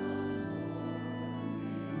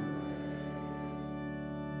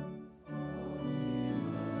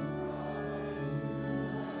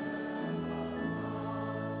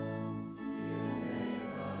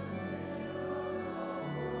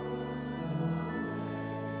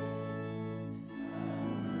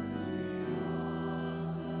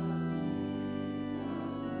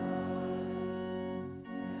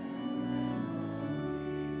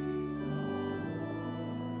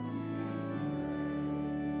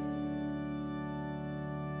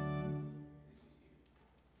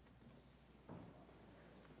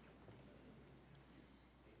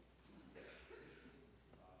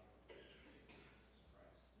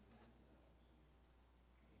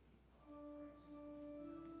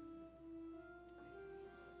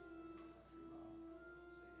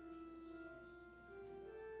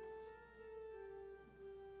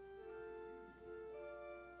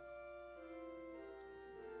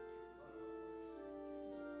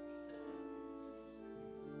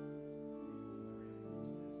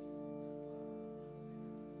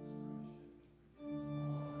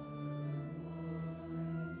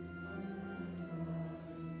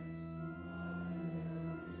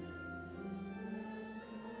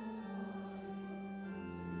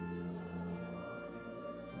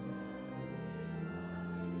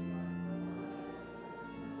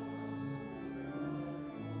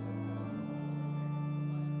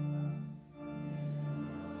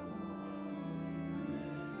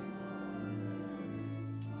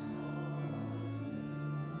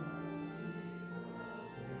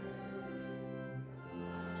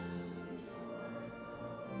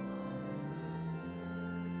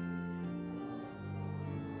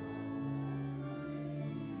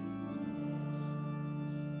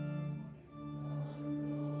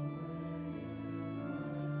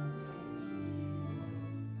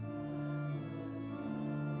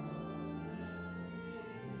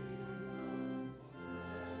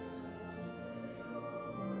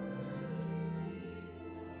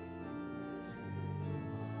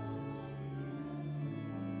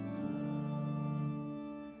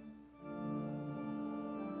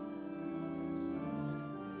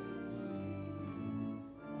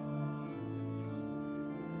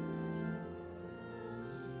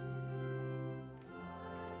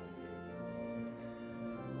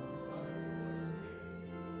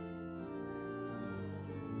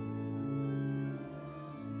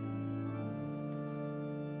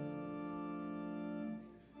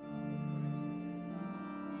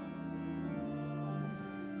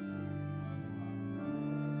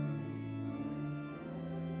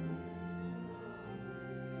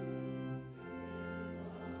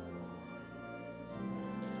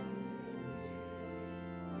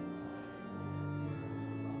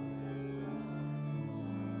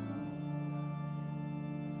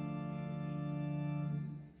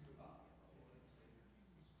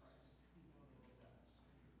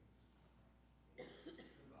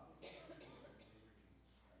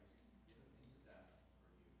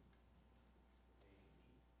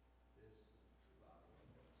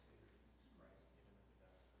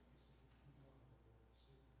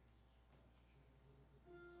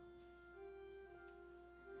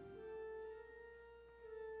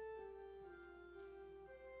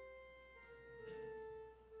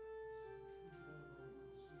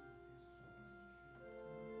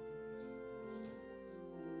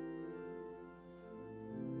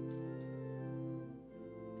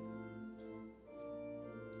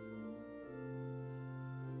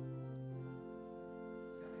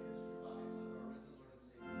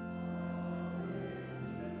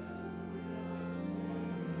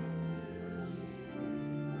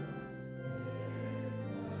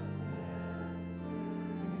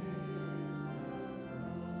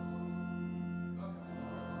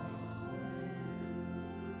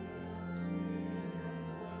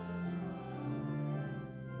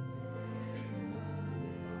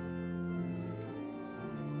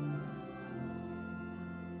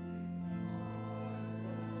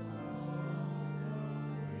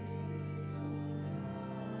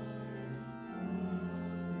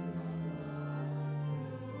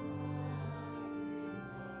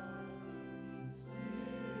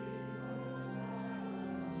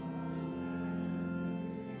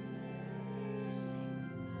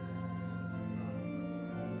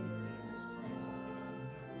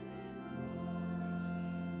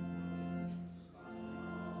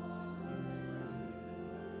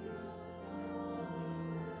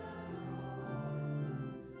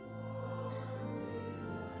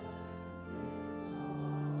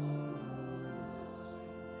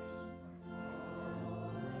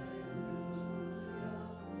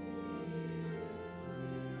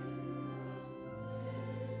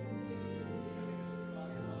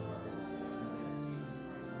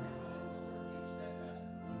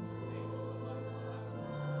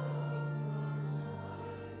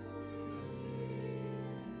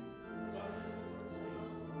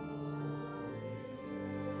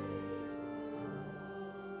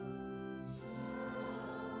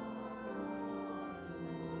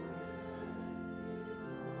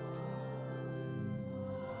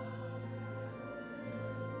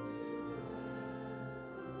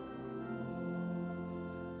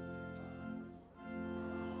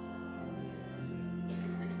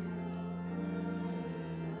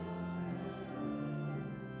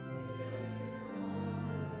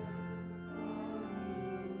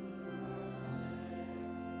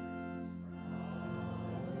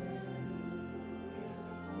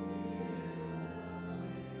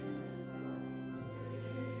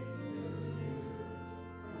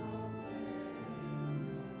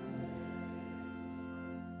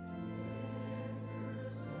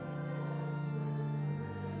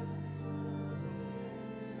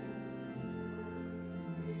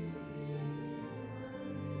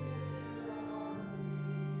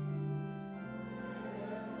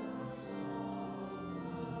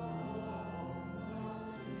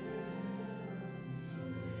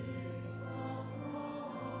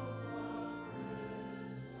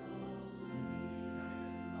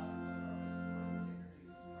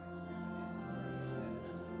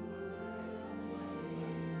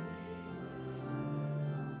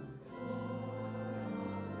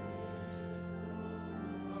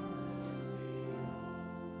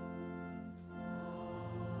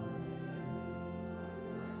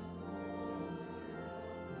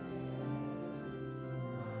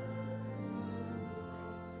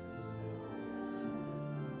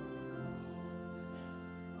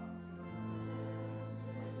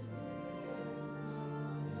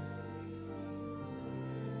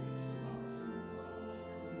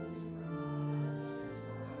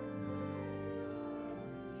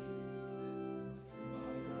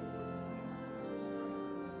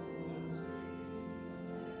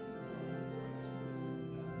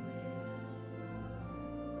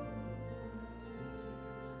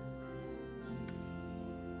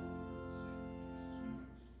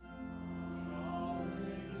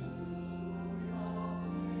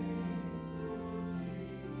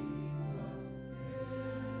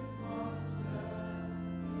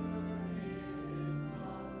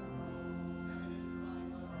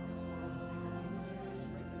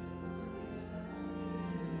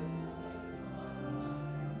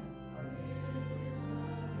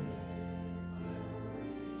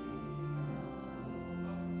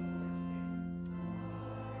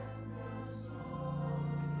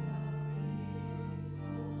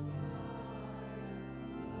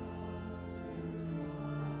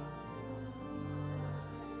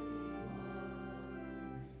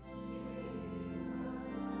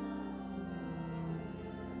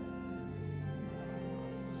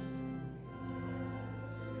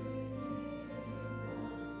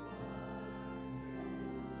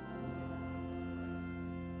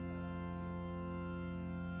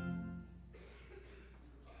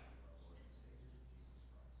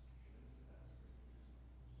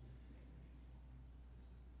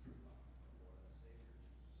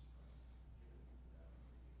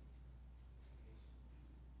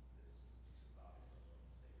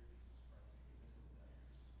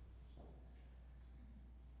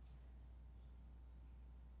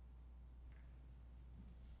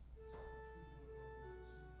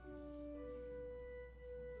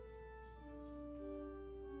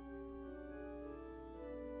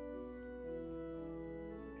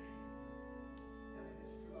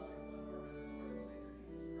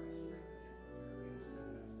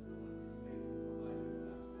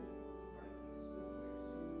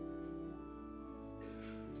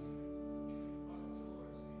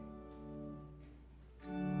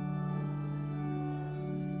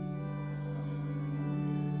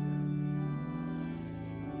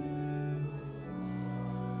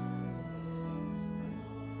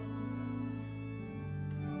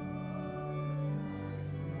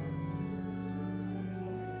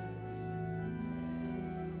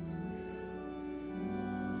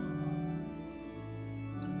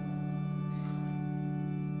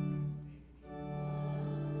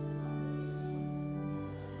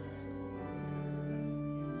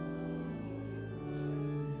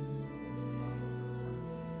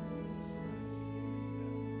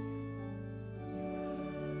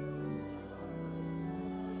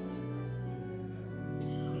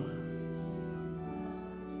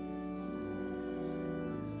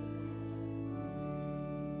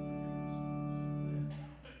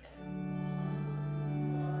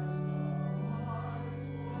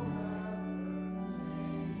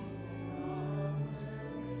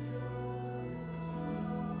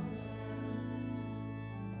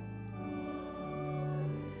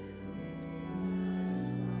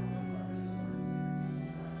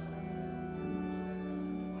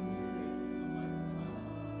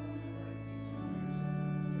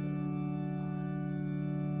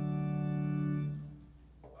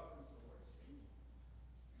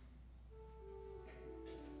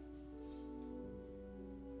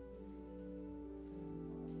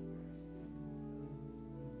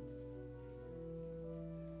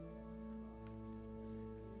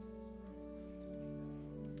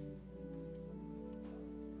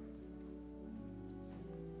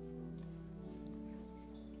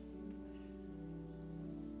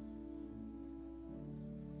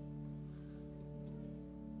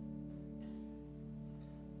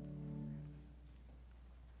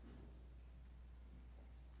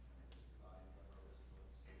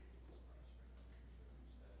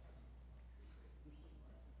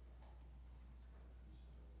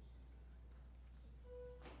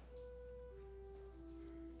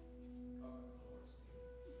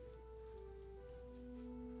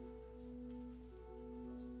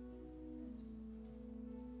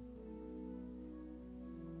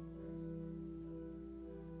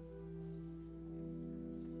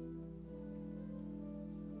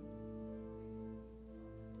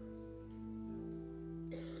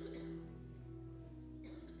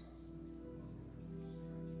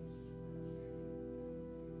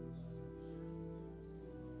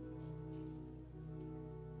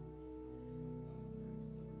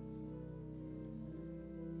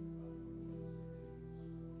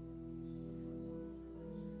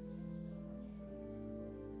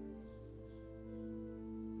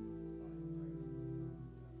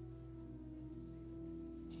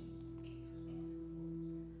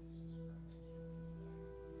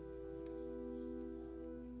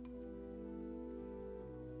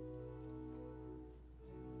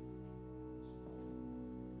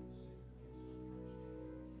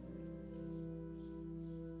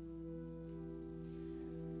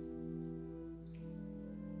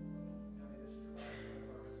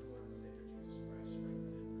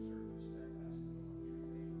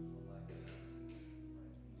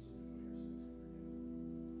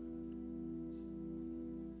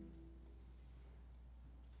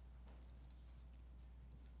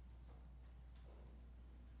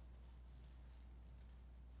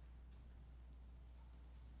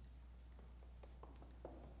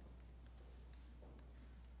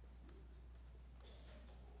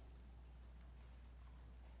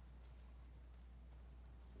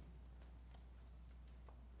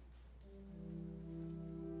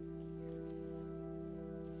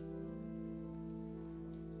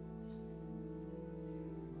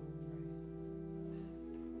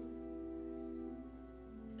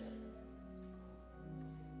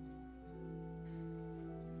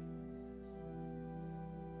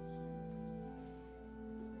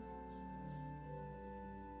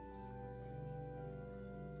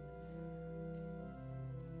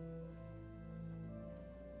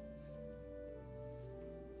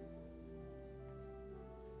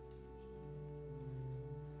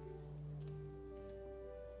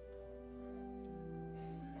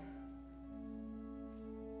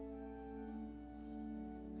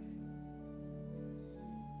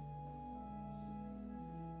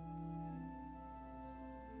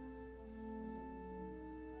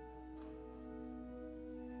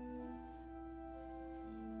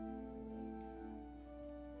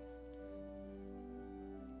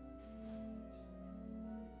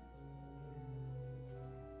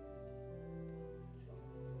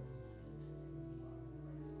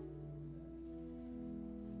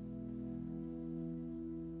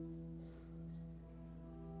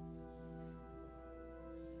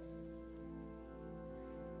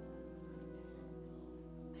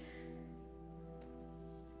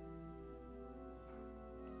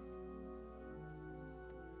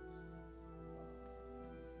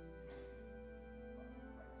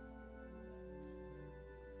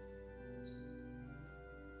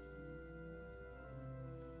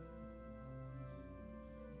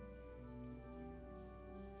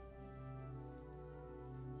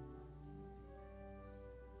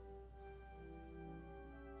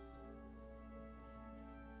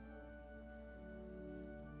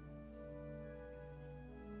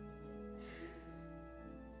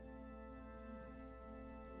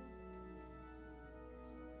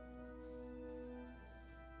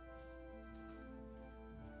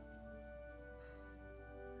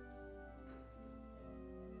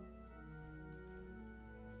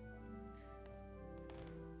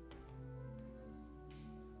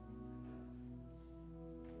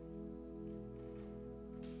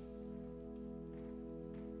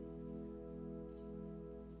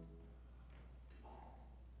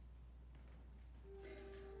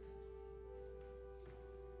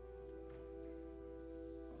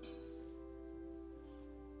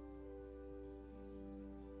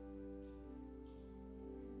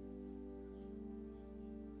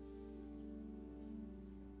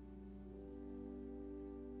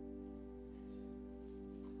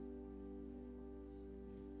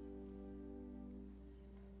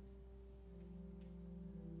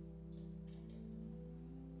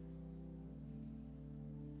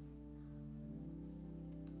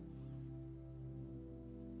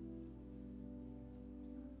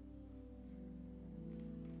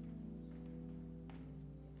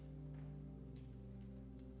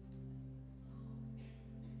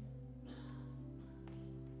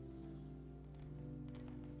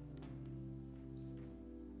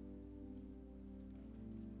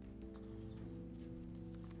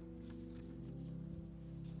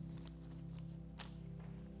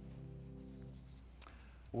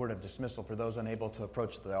 word of dismissal for those unable to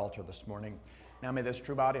approach the altar this morning. Now may this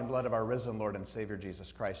true body and blood of our risen Lord and Savior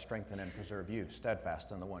Jesus Christ strengthen and preserve you,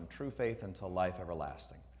 steadfast in the one true faith until life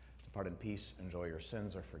everlasting. Depart in peace, enjoy your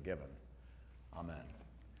sins are forgiven. Amen.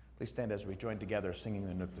 Please stand as we join together singing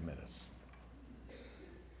the Nunc Dimittis.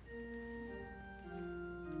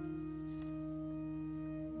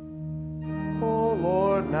 O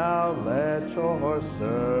Lord, now let your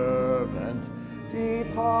servant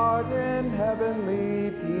depart in heavenly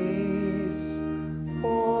peace,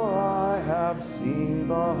 for I have seen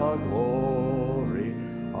the glory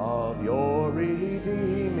of your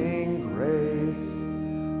redeeming grace,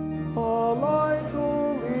 a light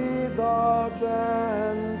to lead the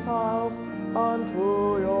Gentiles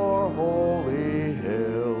unto your holy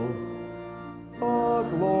hill, the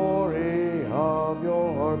glory of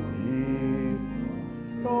your people,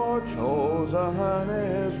 your chosen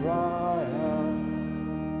Israel.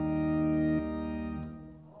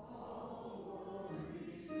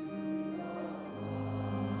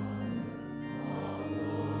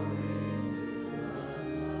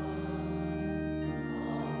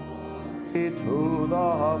 To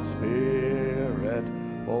the Spirit,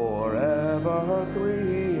 forever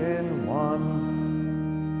three in one.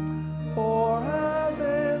 For as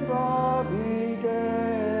in the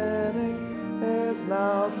beginning, is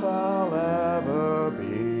now, shall ever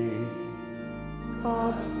be,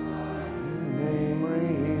 God's name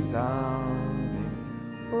resounding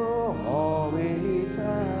through all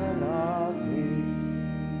eternity.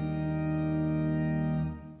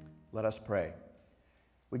 Let us pray.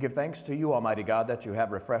 We give thanks to you, Almighty God, that you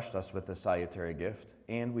have refreshed us with this salutary gift,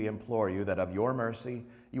 and we implore you that of your mercy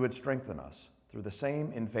you would strengthen us through the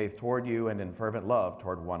same in faith toward you and in fervent love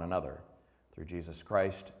toward one another. Through Jesus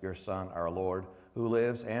Christ, your Son, our Lord, who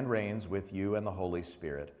lives and reigns with you and the Holy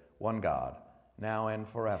Spirit, one God, now and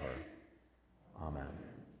forever. Amen.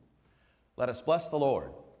 Let us bless the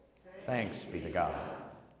Lord. Thanks be to God.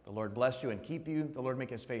 The Lord bless you and keep you. The Lord make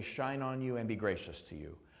his face shine on you and be gracious to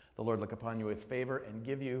you. The Lord look upon you with favor and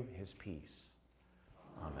give you his peace.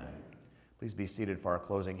 Amen. Please be seated for our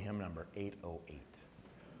closing hymn number 808.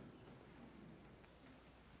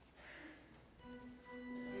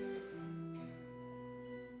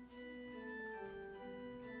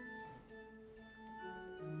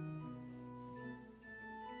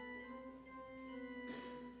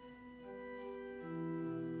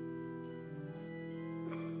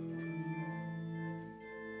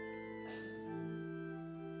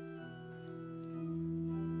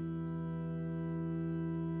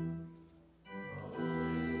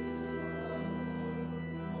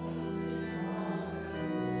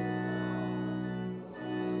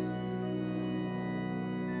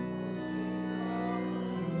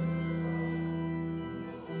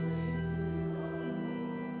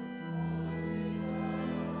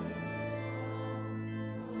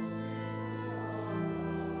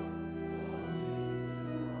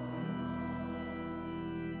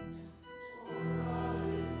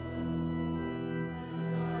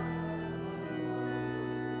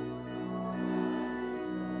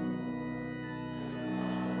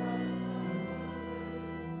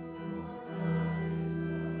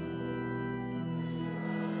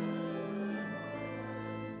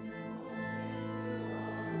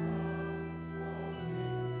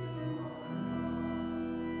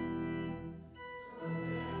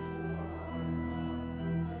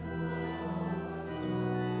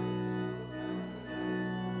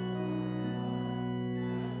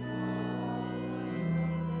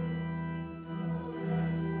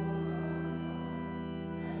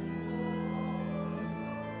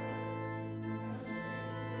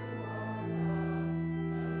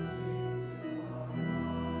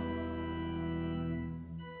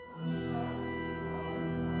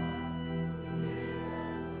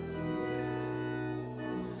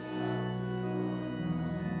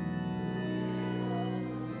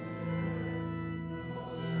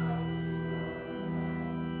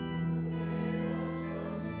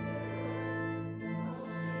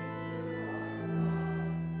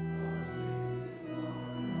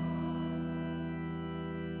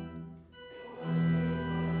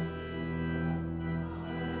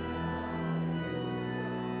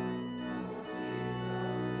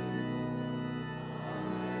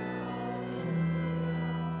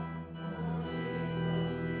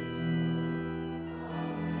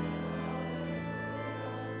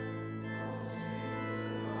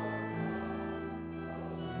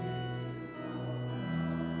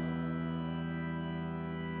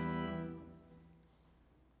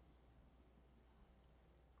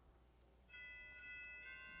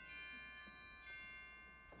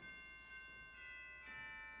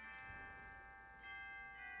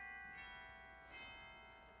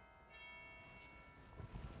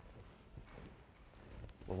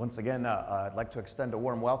 Well, once again, I'd like to extend a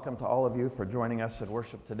warm welcome to all of you for joining us in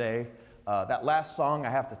worship today. That last song, I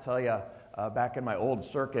have to tell you, back in my old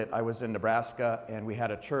circuit, I was in Nebraska, and we had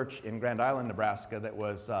a church in Grand Island, Nebraska, that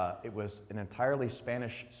was it was an entirely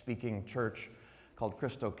Spanish-speaking church called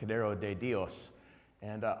Cristo Cordero de Dios.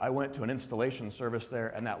 And I went to an installation service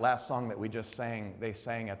there, and that last song that we just sang, they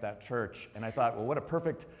sang at that church. And I thought, well, what a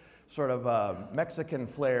perfect sort of Mexican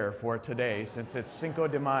flair for today, since it's Cinco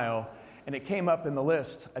de Mayo. And it came up in the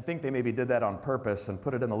list. I think they maybe did that on purpose and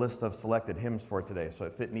put it in the list of selected hymns for today, so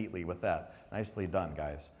it fit neatly with that. Nicely done,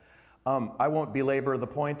 guys. I won't belabor the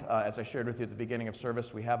point. As I shared with you at the beginning of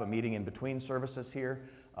service, we have a meeting in between services here.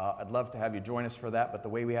 I'd love to have you join us for that, but the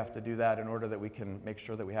way we have to do that in order that we can make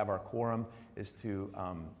sure that we have our quorum is to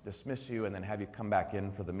dismiss you and then have you come back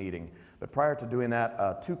in for the meeting. But prior to doing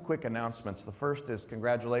that, two quick announcements. The first is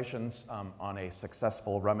congratulations on a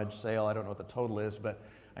successful rummage sale. I don't know what the total is, but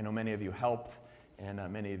I know many of you helped, and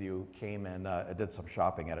many of you came and did some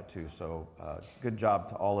shopping at it too. So good job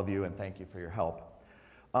to all of you, and thank you for your help.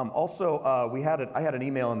 I had an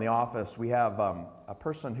email in the office. We have a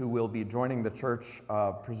person who will be joining the church,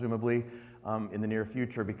 presumably in the near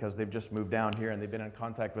future, because they've just moved down here and they've been in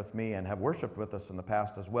contact with me and have worshiped with us in the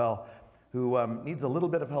past as well, who needs a little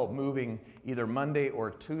bit of help moving either Monday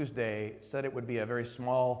or Tuesday. Said it would be a very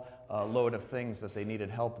small load of things that they needed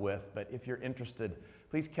help with, but if you're interested,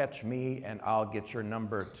 please catch me and I'll get your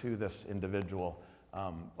number to this individual.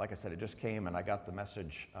 Like I said, it just came and I got the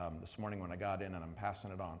message this morning when I got in, and I'm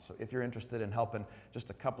passing it on. So if you're interested in helping just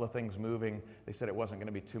a couple of things moving, they said it wasn't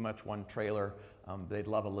going to be too much, one trailer. They'd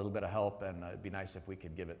love a little bit of help, and it'd be nice if we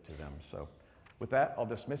could give it to them. So with that, I'll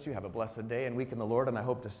dismiss you. Have a blessed day and week in the Lord, and I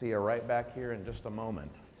hope to see you right back here in just a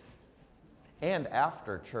moment. And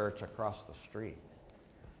after church across the street.